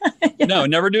 No,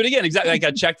 never do it again. Exactly. Like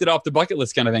I checked it off the bucket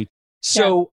list kind of thing.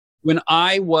 So when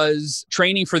I was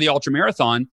training for the ultra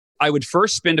marathon, I would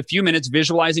first spend a few minutes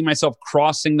visualizing myself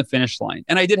crossing the finish line.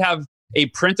 And I did have a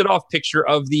printed off picture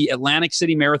of the Atlantic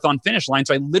City Marathon finish line.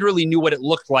 So I literally knew what it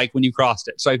looked like when you crossed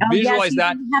it. So I visualized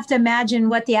that. You have to imagine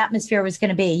what the atmosphere was going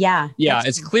to be. Yeah. Yeah.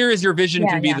 As clear as your vision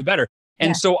can be, the better.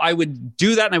 And so I would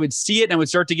do that and I would see it and I would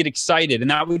start to get excited. And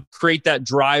that would create that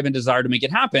drive and desire to make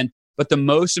it happen. But the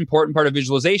most important part of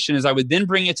visualization is I would then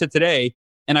bring it to today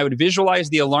and I would visualize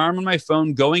the alarm on my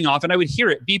phone going off and I would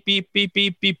hear it beep, beep, beep,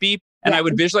 beep, beep, beep. And I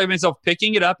would visualize myself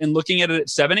picking it up and looking at it at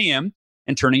 7 a.m.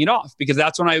 and turning it off because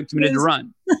that's when I committed to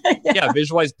run.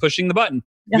 Visualize pushing the button.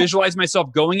 Visualize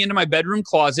myself going into my bedroom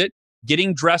closet,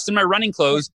 getting dressed in my running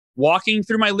clothes, walking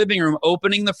through my living room,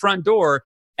 opening the front door.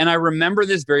 And I remember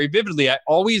this very vividly. I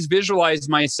always visualize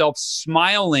myself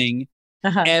smiling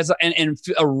as and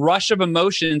a rush of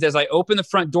emotions as I open the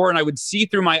front door and I would see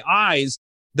through my eyes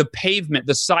the pavement,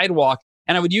 the sidewalk.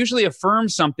 And I would usually affirm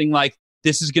something like,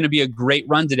 this is going to be a great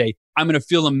run today. I'm going to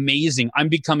feel amazing. I'm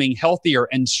becoming healthier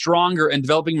and stronger and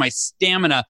developing my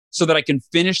stamina so that I can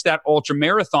finish that ultra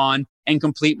marathon and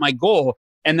complete my goal.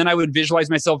 And then I would visualize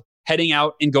myself heading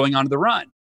out and going on the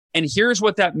run. And here's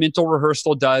what that mental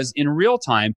rehearsal does in real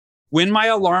time. When my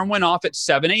alarm went off at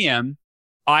 7 a.m.,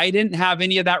 I didn't have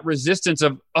any of that resistance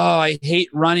of, I hate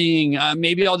running.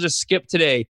 Maybe I'll just skip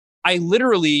today. I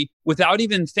literally, without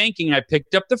even thinking, I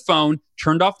picked up the phone,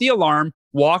 turned off the alarm,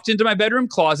 walked into my bedroom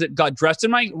closet, got dressed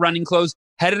in my running clothes,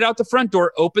 headed out the front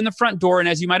door, opened the front door. And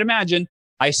as you might imagine,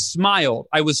 I smiled.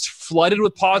 I was flooded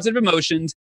with positive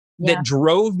emotions that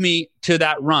drove me to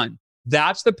that run.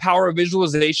 That's the power of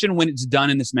visualization when it's done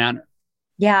in this manner.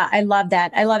 Yeah, I love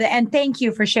that. I love it. And thank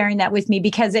you for sharing that with me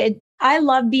because I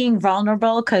love being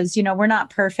vulnerable because, we're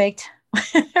not perfect.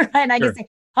 Right? And I can say,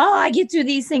 I get through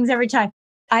these things every time.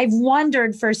 I've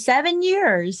wondered for 7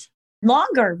 years,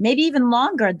 longer, maybe even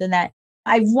longer than that.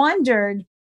 I've wondered,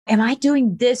 am I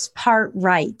doing this part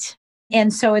right?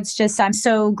 And so it's just, I'm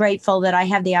so grateful that I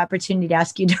have the opportunity to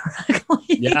ask you directly.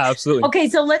 Yeah, absolutely. Okay,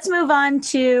 so let's move on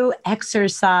to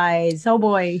exercise. Oh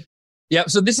boy. Yeah,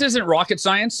 so this isn't rocket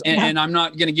science, and I'm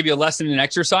not going to give you a lesson in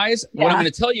exercise. What I'm going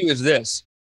to tell you is this.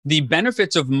 The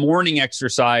benefits of morning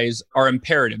exercise are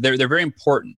imperative. They're very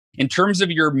important. In terms of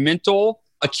your mental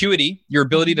acuity, your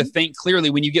ability to think clearly,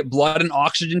 when you get blood and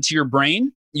oxygen to your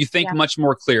brain, you think much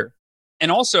more clear.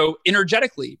 And also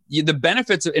energetically, the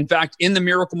benefits, in fact, in the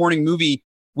Miracle Morning movie,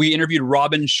 we interviewed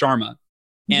Robin Sharma.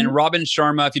 And Robin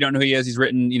Sharma, if you don't know who he is, he's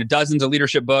written dozens of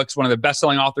leadership books, one of the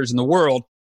best-selling authors in the world.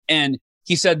 And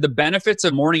he said the benefits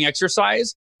of morning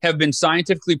exercise have been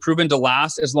scientifically proven to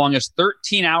last as long as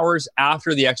 13 hours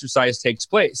after the exercise takes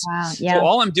place. Wow, yeah. So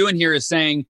all I'm doing here is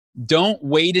saying, don't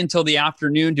wait until the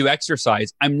afternoon to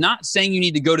exercise. I'm not saying you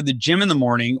need to go to the gym in the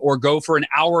morning or go for an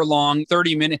hour-long,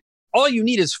 30-minute. All you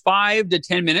need is 5 to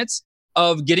 10 minutes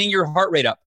of getting your heart rate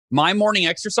up. My morning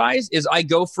exercise is I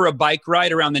go for a bike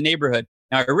ride around the neighborhood.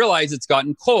 Now, I realize it's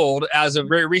gotten cold as of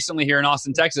very recently here in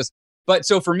Austin, Texas. But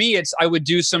so for me, I would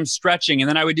do some stretching and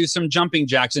then I would do some jumping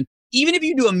jacks. And even if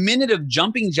you do a minute of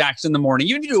jumping jacks in the morning,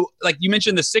 even if you do, like you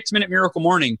mentioned, the 6-minute Miracle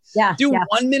Morning, do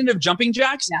 1 minute of jumping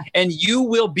jacks and you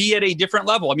will be at a different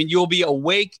level. I mean, you'll be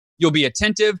awake, you'll be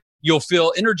attentive, you'll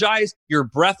feel energized, your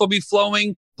breath will be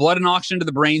flowing, blood and oxygen to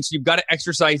the brain. So you've got to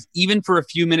exercise even for a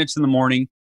few minutes in the morning.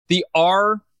 The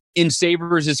R in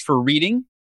Savers is for reading.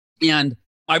 And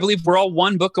I believe we're all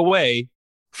one book away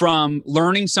from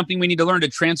learning something we need to learn to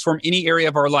transform any area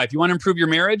of our life. You want to improve your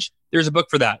marriage? There's a book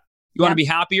for that. You want to be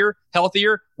happier,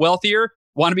 healthier, wealthier?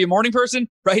 Want to be a morning person?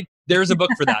 Right? There's a book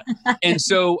for that. And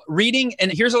so reading,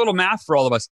 and here's a little math for all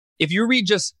of us. If you read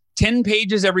just 10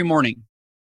 pages every morning,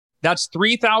 that's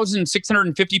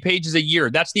 3,650 pages a year.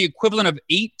 That's the equivalent of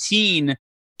 18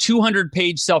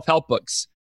 200-page self-help books.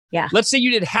 Yeah. Let's say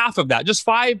you did half of that, just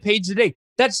 5 pages a day.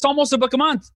 That's almost a book a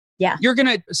month. Yeah. You're going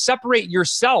to separate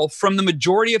yourself from the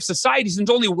majority of society, since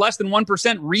only less than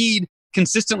 1%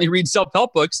 consistently read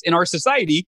self-help books in our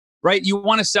society, right? You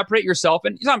want to separate yourself,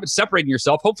 and it's not separating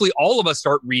yourself. Hopefully all of us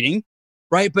start reading,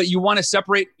 right? But you want to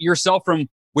separate yourself from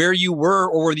where you were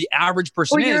or where the average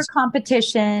person is. Or your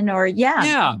competition or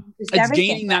Yeah. It's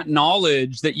gaining that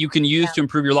knowledge that you can use to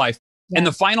improve your life. Yeah. And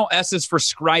the final S is for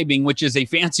scribing, which is a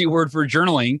fancy word for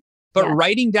journaling, but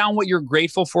writing down what you're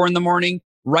grateful for in the morning,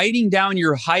 writing down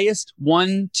your highest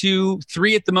 1, 2,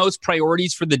 3 at the most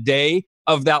priorities for the day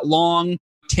of that long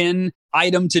 10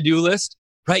 item to-do list,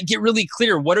 right? Get really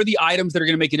clear. What are the items that are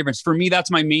going to make a difference? For me,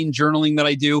 that's my main journaling that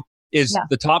I do is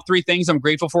the top 3 things I'm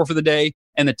grateful for the day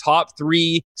and the top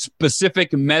 3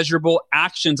 specific measurable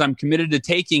actions I'm committed to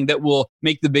taking that will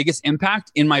make the biggest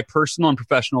impact in my personal and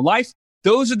professional life.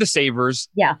 Those are the savers.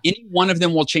 Yeah. Any one of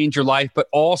them will change your life, but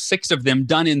all 6 of them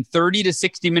done in 30 to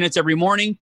 60 minutes every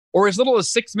morning, or as little as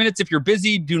 6 minutes if you're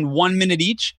busy, doing 1 minute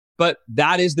each. But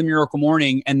that is the Miracle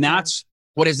Morning. And that's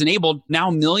what has enabled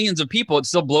now millions of people. It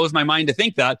still blows my mind to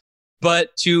think that, but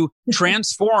to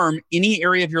transform any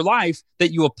area of your life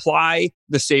that you apply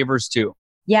the savers to.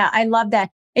 Yeah, I love that.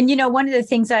 And, one of the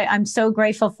things I'm so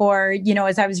grateful for,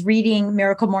 as I was reading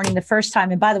Miracle Morning the first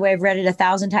time, and by the way, I've read it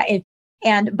 1,000 times.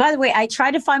 And by the way, I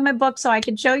tried to find my book so I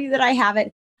could show you that I have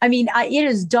it. I mean, it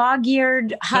is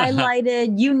dog-eared,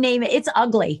 highlighted, you name it. It's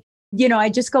ugly. I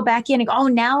just go back in and go, oh,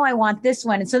 now I want this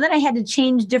one. And so then I had to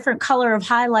change different color of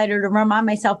highlighter to remind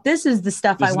myself, this is the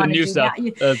stuff I want to do stuff.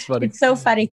 now. That's funny. It's so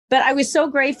funny. But I was so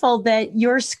grateful that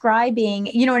you're scribing,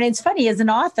 and it's funny, as an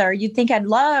author, you'd think I'd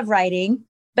love writing,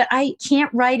 but I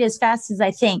can't write as fast as I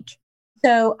think.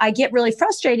 So I get really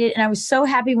frustrated. And I was so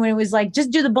happy when it was like,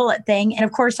 just do the bullet thing. And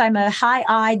of course, I'm a high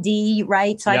ID,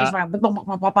 right? So I just went, blah, blah,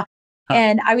 blah, blah, blah.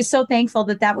 And I was so thankful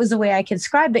that was the way I could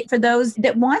scribe. But for those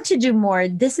that want to do more,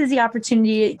 this is the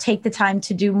opportunity to take the time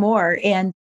to do more.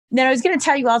 And then I was going to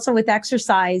tell you also with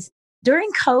exercise, during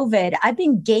COVID, I've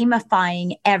been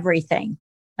gamifying everything,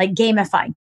 like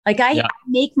gamifying. Like I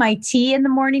make my tea in the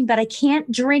morning, but I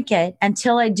can't drink it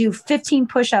until I do 15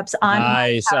 push-ups on.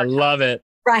 Nice. I love it.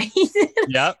 Right.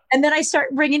 Yep. And then I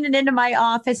start bringing it into my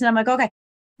office and I'm like, okay,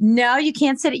 now you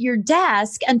can't sit at your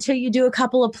desk until you do a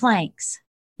couple of planks.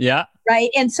 Yeah. Right.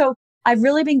 And so I've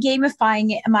really been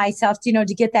gamifying myself, to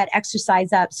get that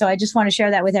exercise up. So I just want to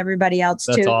share that with everybody else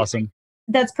too. That's awesome.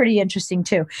 That's pretty interesting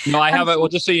too. No, I have it. Well,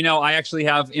 just so you know, I actually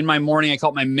have in my morning, I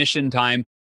call it my mission time.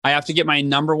 I have to get my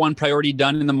number one priority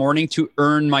done in the morning to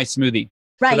earn my smoothie.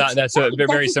 Right. So that's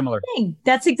very similar.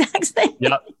 That's the exact thing.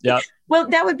 Yep. Well,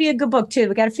 that would be a good book too.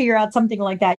 We got to figure out something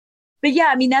like that. But yeah,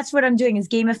 I mean, that's what I'm doing is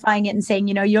gamifying it and saying,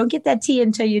 you don't get that tea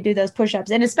until you do those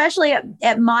push-ups. And especially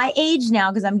at my age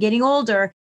now, because I'm getting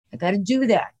older, I got to do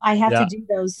that. I have to do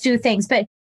those 2 things. But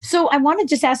so I want to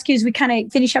just ask you as we kind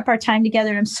of finish up our time together,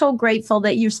 and I'm so grateful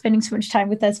that you're spending so much time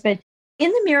with us. But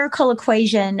in the Miracle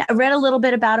Equation, I read a little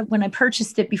bit about it when I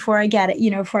purchased it before I get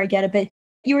it. But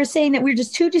you were saying that we're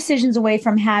just 2 decisions away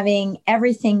from having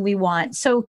everything we want.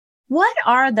 So what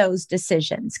are those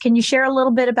decisions? Can you share a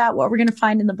little bit about what we're going to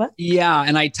find in the book? Yeah.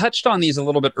 And I touched on these a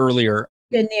little bit earlier.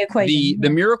 In the equation. The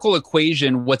Miracle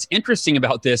Equation, what's interesting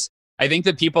about this, I think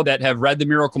that people that have read the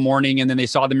Miracle Morning and then they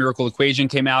saw the Miracle Equation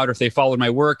came out, or if they followed my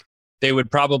work, they would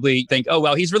probably think, oh,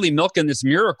 well, he's really milking this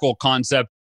miracle concept.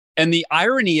 And the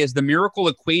irony is the Miracle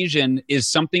Equation is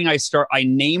something I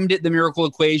named it the Miracle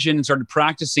Equation and started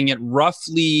practicing it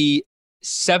roughly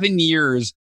 7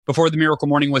 years before the Miracle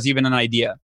Morning was even an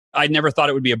idea. I never thought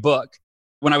it would be a book.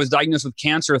 When I was diagnosed with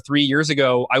cancer 3 years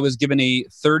ago, I was given a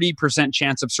 30%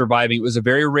 chance of surviving. It was a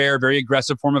very rare, very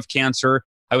aggressive form of cancer.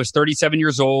 I was 37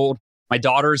 years old. My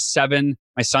daughter's 7.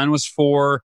 My son was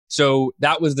 4. So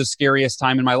that was the scariest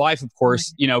time in my life, of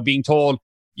course, being told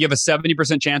you have a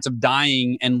 70% chance of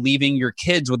dying and leaving your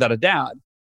kids without a dad.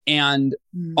 And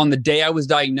on the day I was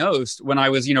diagnosed, when I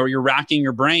was, you're racking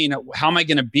your brain, how am I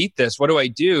going to beat this? What do I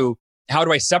do? How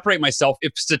do I separate myself?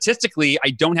 If statistically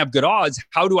I don't have good odds,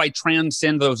 how do I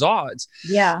transcend those odds?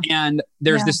 Yeah. And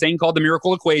there's this thing called the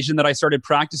Miracle Equation that I started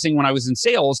practicing when I was in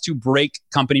sales to break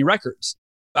company records.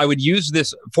 I would use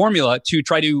this formula to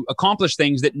try to accomplish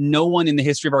things that no one in the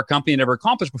history of our company had ever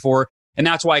accomplished before. And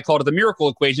that's why I called it the miracle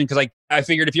equation, because I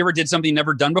figured if you ever did something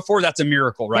never done before, that's a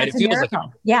miracle, right? It feels like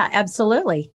yeah,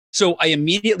 absolutely. So I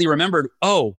immediately remembered,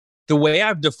 the way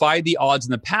I've defied the odds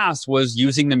in the past was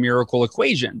using the miracle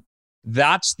equation.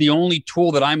 That's the only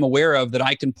tool that I'm aware of that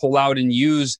I can pull out and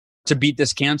use to beat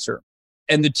this cancer.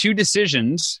 And the two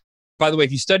decisions, by the way,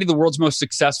 if you study the world's most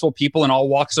successful people in all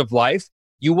walks of life,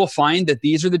 you will find that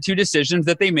these are the two decisions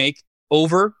that they make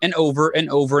over and over and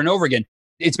over and over again.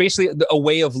 It's basically a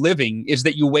way of living, is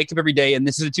that you wake up every day, and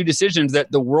this is the two decisions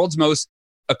that the world's most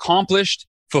accomplished,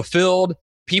 fulfilled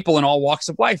people in all walks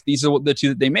of life, these are the two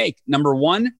that they make. Number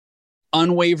one,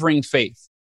 unwavering faith.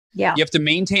 Yeah. You have to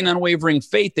maintain unwavering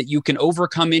faith that you can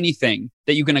overcome anything,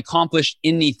 that you can accomplish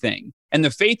anything. And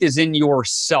the faith is in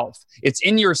yourself. It's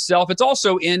in yourself. It's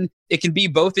also it can be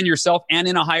both in yourself and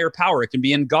in a higher power. It can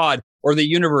be in God or the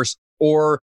universe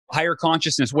or higher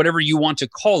consciousness, whatever you want to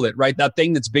call it, right? That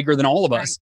thing that's bigger than all of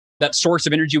us, that source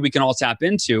of energy we can all tap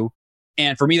into.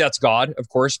 And for me, that's God, of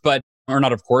course, but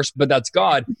that's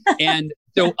God. And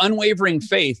so unwavering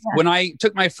faith, when I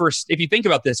took my first, if you think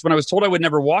about this, when I was told I would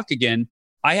never walk again,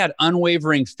 I had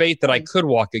unwavering faith that I could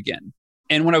walk again.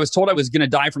 And when I was told I was going to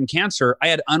die from cancer, I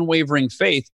had unwavering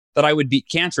faith that I would beat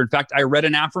cancer. In fact, I read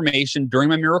an affirmation during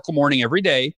my miracle morning every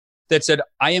day that said,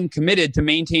 I am committed to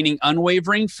maintaining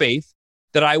unwavering faith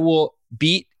that I will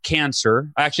beat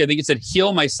cancer. Actually, I think it said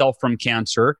heal myself from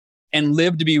cancer and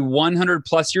live to be 100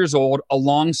 plus years old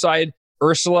alongside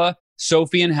Ursula,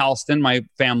 Sophie, and Halston, my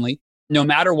family. No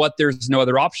matter what, there's no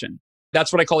other option.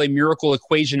 That's what I call a miracle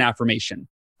equation affirmation.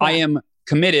 Yeah. I am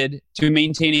committed to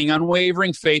maintaining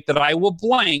unwavering faith that I will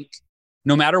blank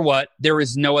no matter what. There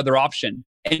is no other option.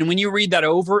 And when you read that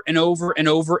over and over and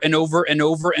over and over and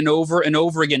over and over and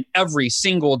over again, every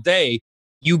single day,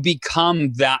 you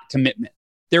become that commitment.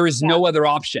 There is no other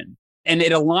option. And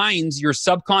it aligns your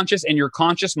subconscious and your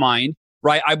conscious mind,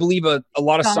 right? I believe a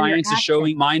lot of science is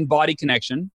showing mind-body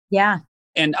connection. Yeah.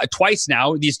 And twice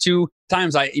now, these two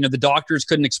times, the doctors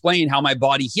couldn't explain how my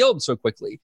body healed so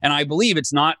quickly. And I believe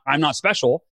I'm not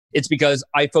special. It's because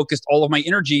I focused all of my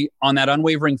energy on that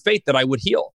unwavering faith that I would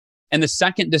heal. And the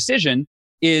second decision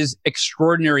is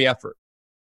extraordinary effort.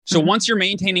 So once you're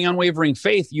maintaining unwavering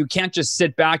faith, you can't just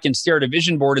sit back and stare at a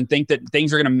vision board and think that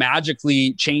things are going to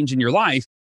magically change in your life.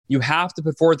 You have to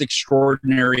put forth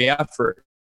extraordinary effort.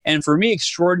 And for me,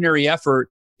 extraordinary effort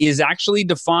is actually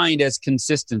defined as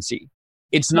consistency.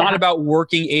 It's not about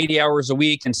working 80 hours a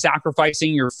week and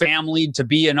sacrificing your family to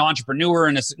be an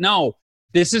entrepreneur. No,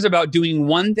 this is about doing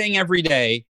one thing every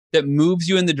day that moves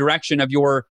you in the direction of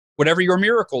whatever your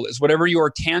miracle is, whatever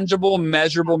your tangible,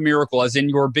 measurable miracle, as in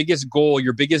your biggest goal,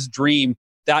 your biggest dream,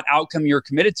 that outcome you're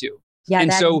committed to. Yeah,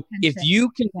 and so if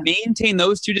you can maintain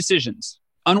those two decisions,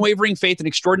 unwavering faith and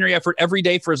extraordinary effort every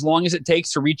day for as long as it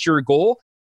takes to reach your goal,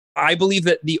 I believe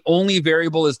that the only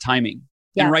variable is timing.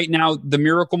 Yeah. And right now, the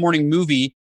Miracle Morning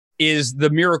movie is the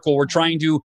miracle.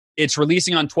 It's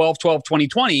releasing on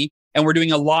 12/12/2020, and we're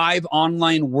doing a live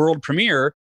online world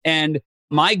premiere. And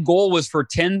my goal was for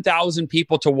 10,000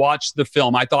 people to watch the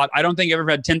film. I don't think I've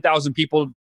ever had 10,000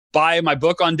 people buy my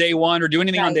book on day one or do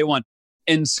anything on day one.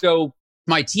 And so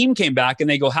my team came back and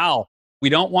they go, Hal, we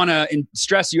don't want to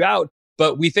stress you out,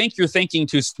 but we think you're thinking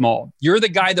too small. You're the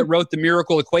guy that wrote the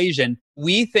miracle equation.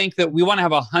 We think that we want to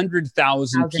have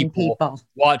 100,000 people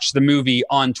watch the movie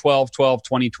on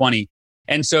 12/12/2020.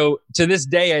 And so to this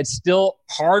day, it's still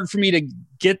hard for me to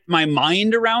get my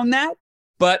mind around that,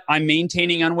 but I'm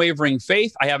maintaining unwavering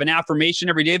faith. I have an affirmation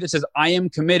every day that says, I am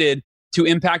committed to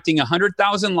impacting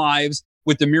 100,000 lives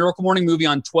with the Miracle Morning movie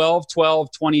on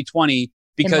 12/12/2020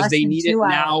 because they need it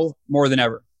now more than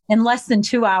ever. In less than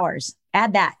 2 hours.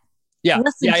 Add that. Yeah.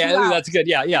 That's good.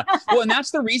 Yeah. Well, and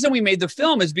that's the reason we made the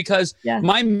film is because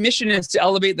my mission is to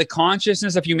elevate the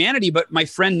consciousness of humanity. But my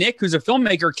friend Nick, who's a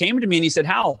filmmaker, came to me and he said,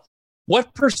 Hal,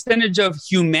 what percentage of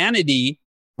humanity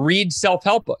reads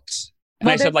self-help books? And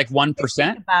I said, like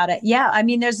 1%? About it. Yeah. I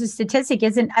mean, there's a statistic,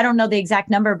 I don't know the exact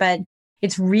number, but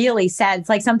it's really sad. It's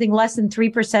like something less than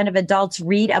 3% of adults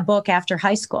read a book after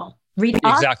high school.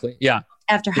 Exactly. Yeah.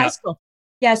 After high school.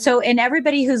 Yeah. So, and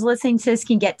everybody who's listening to this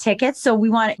can get tickets. So we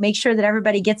want to make sure that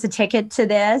everybody gets a ticket to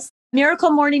this.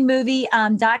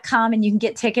 MiracleMorningMovie.com, and you can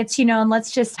get tickets, and let's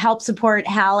just help support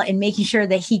Hal in making sure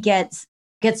that he gets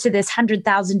to this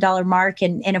 $100,000 mark.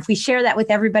 And if we share that with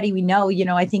everybody we know,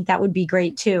 I think that would be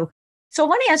great too. So I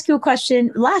want to ask you a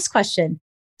question, last question.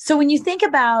 So when you think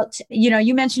about,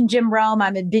 you mentioned Jim Rohn,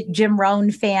 I'm a big Jim Rohn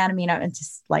fan. I mean, it's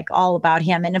just like all about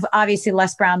him. And obviously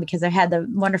Les Brown, because I've had the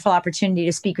wonderful opportunity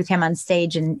to speak with him on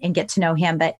stage and get to know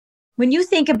him. But when you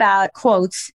think about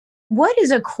quotes, what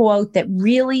is a quote that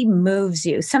really moves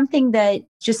you? Something that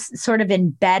just sort of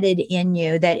embedded in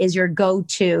you that is your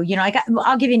go-to?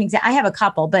 I'll give you an example. I have a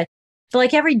couple, but for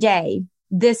like every day,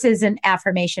 this is an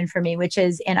affirmation for me, which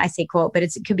is, and I say quote, but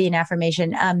it could be an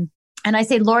affirmation. And I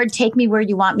say, Lord, take me where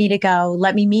you want me to go.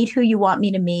 Let me meet who you want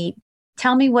me to meet.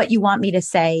 Tell me what you want me to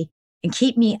say and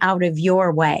keep me out of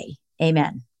your way.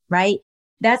 Amen. Right?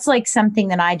 That's like something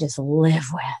that I just live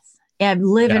with and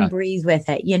live and breathe with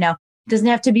it. It doesn't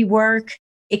have to be work.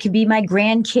 It could be my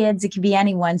grandkids. It could be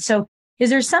anyone. So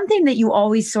is there something that you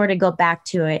always sort of go back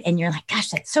to it and you're like, gosh,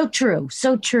 that's so true.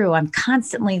 So true. I'm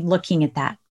constantly looking at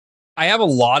that. I have a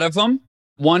lot of them.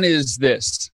 One is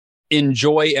this: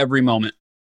 enjoy every moment.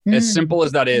 As simple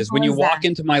as that is. When you walk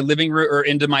into my living room or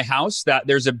into my house, that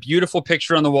there's a beautiful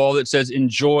picture on the wall that says,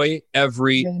 enjoy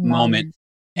every moment.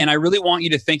 And I really want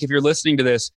you to think, if you're listening to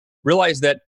this, realize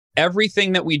that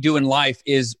everything that we do in life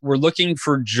is we're looking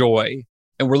for joy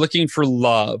and we're looking for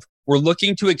love. We're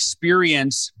looking to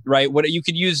experience, right? What you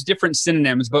could use different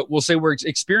synonyms, but we'll say we're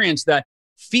experience that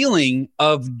feeling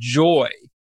of joy.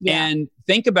 Yeah. And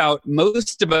think about,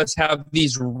 most of us have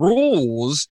these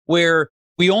rules where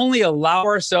we only allow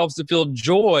ourselves to feel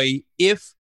joy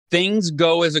if things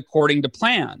go as according to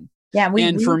plan. Yeah.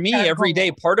 And for me, every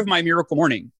day, part of my miracle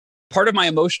morning, part of my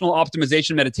emotional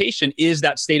optimization meditation is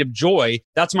that state of joy.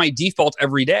 That's my default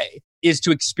every day, is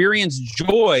to experience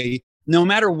joy no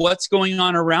matter what's going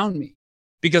on around me.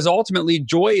 Because ultimately,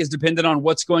 joy is dependent on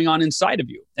what's going on inside of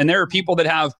you. And there are people that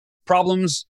have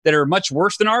problems that are much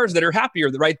worse than ours that are happier,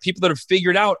 right? People that have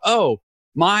figured out,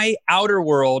 my outer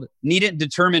world needn't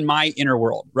determine my inner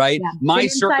world, right? Yeah. My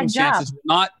circumstances will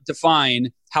not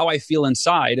define how I feel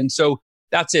inside. And so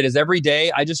that's it, is every day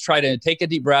I just try to take a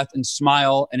deep breath and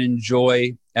smile and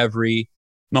enjoy every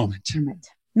moment.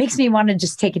 Makes me want to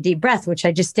just take a deep breath, which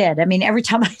I just did. I mean, every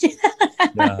time I do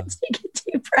that, I take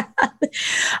a deep breath.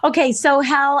 Okay, so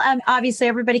Hal, obviously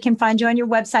everybody can find you on your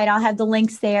website. I'll have the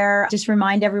links there. Just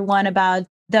remind everyone about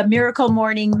the Miracle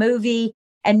Morning movie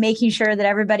and making sure that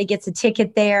everybody gets a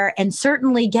ticket there, and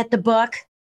certainly get the book.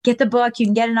 Get the book. You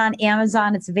can get it on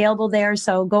Amazon. It's available there.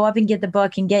 So go up and get the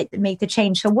book and make the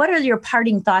change. So what are your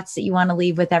parting thoughts that you want to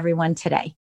leave with everyone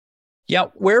today? Yeah,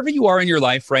 wherever you are in your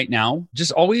life right now,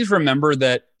 just always remember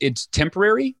that it's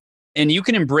temporary, and you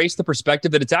can embrace the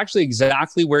perspective that it's actually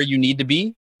exactly where you need to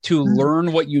be to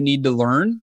learn what you need to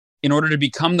learn in order to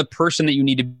become the person that you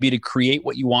need to be to create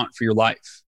what you want for your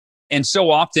life. And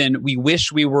so often we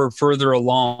wish we were further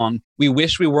along. We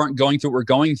wish we weren't going through what we're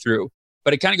going through.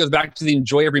 But it kind of goes back to the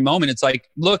enjoy every moment. It's like,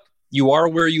 look, you are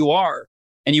where you are,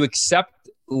 and you accept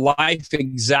life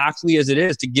exactly as it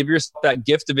is, to give yourself that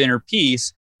gift of inner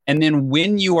peace. And then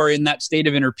when you are in that state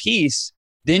of inner peace,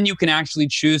 then you can actually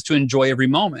choose to enjoy every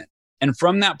moment. And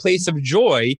from that place of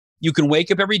joy, you can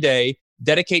wake up every day,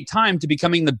 dedicate time to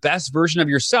becoming the best version of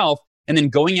yourself, and then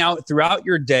going out throughout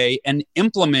your day and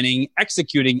implementing,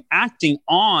 executing, acting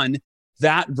on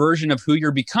that version of who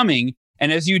you're becoming.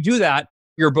 And as you do that,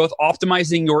 you're both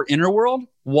optimizing your inner world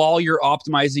while you're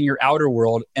optimizing your outer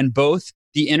world. And both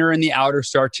the inner and the outer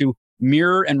start to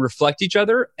mirror and reflect each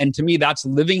other. And to me, that's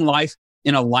living life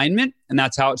in alignment. And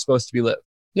that's how it's supposed to be lived.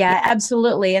 Yeah,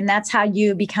 absolutely. And that's how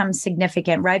you become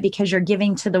significant, right? Because you're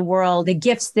giving to the world the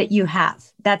gifts that you have.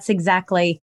 That's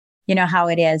exactly, how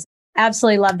it is.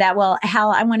 Absolutely love that. Well,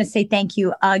 Hal, I want to say thank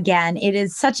you again. It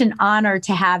is such an honor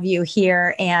to have you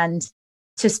here and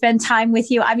to spend time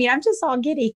with you. I mean, I'm just all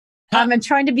giddy. I'm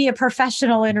trying to be a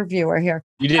professional interviewer here.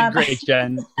 You did great,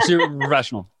 Jen. Super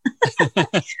professional.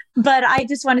 But I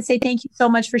just want to say thank you so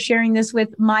much for sharing this with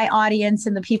my audience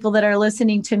and the people that are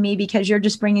listening to me, because you're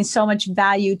just bringing so much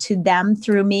value to them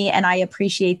through me. And I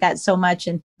appreciate that so much.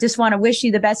 And just want to wish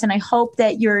you the best. And I hope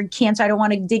that your cancer, I don't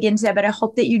want to dig into that, but I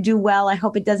hope that you do well. I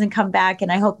hope it doesn't come back.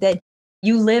 And I hope that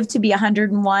you live to be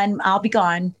 101. I'll be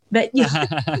gone. But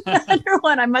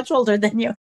 101, I'm much older than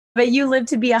you. But you live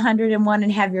to be 101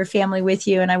 and have your family with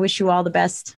you. And I wish you all the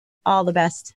best. All the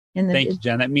best. Thank you,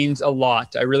 Jen. That means a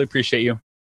lot. I really appreciate you.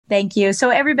 Thank you.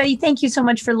 So everybody, thank you so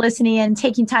much for listening and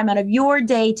taking time out of your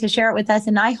day to share it with us.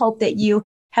 And I hope that you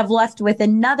have left with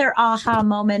another aha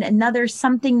moment, another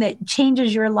something that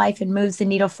changes your life and moves the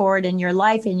needle forward in your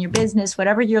life, in your business,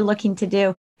 whatever you're looking to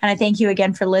do. And I thank you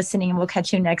again for listening. And we'll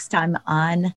catch you next time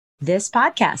on this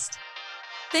podcast.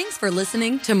 Thanks for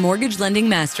listening to Mortgage Lending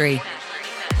Mastery.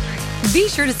 Be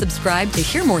sure to subscribe to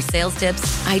hear more sales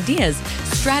tips, ideas,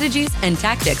 strategies, and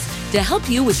tactics to help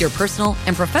you with your personal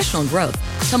and professional growth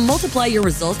to multiply your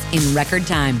results in record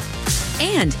time.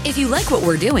 And if you like what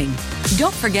we're doing,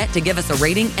 don't forget to give us a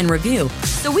rating and review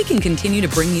so we can continue to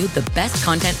bring you the best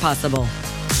content possible.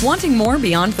 Wanting more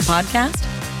beyond the podcast?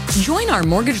 Join our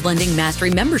Mortgage Lending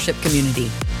Mastery membership community,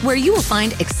 where you will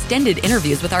find extended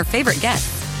interviews with our favorite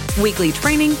guests, weekly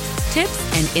training, tips,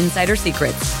 and insider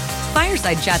secrets,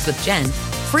 fireside chats with Jen,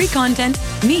 free content,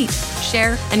 meet,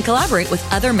 share, and collaborate with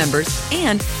other members,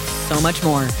 and so much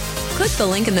more. Click the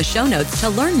link in the show notes to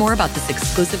learn more about this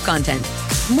exclusive content.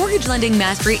 Mortgage Lending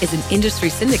Mastery is an Industry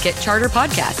Syndicate charter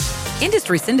podcast.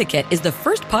 Industry Syndicate is the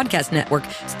first podcast network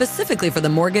specifically for the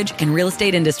mortgage and real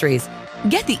estate industries.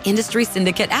 Get the Industry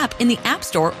Syndicate app in the App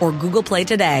Store or Google Play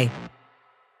today.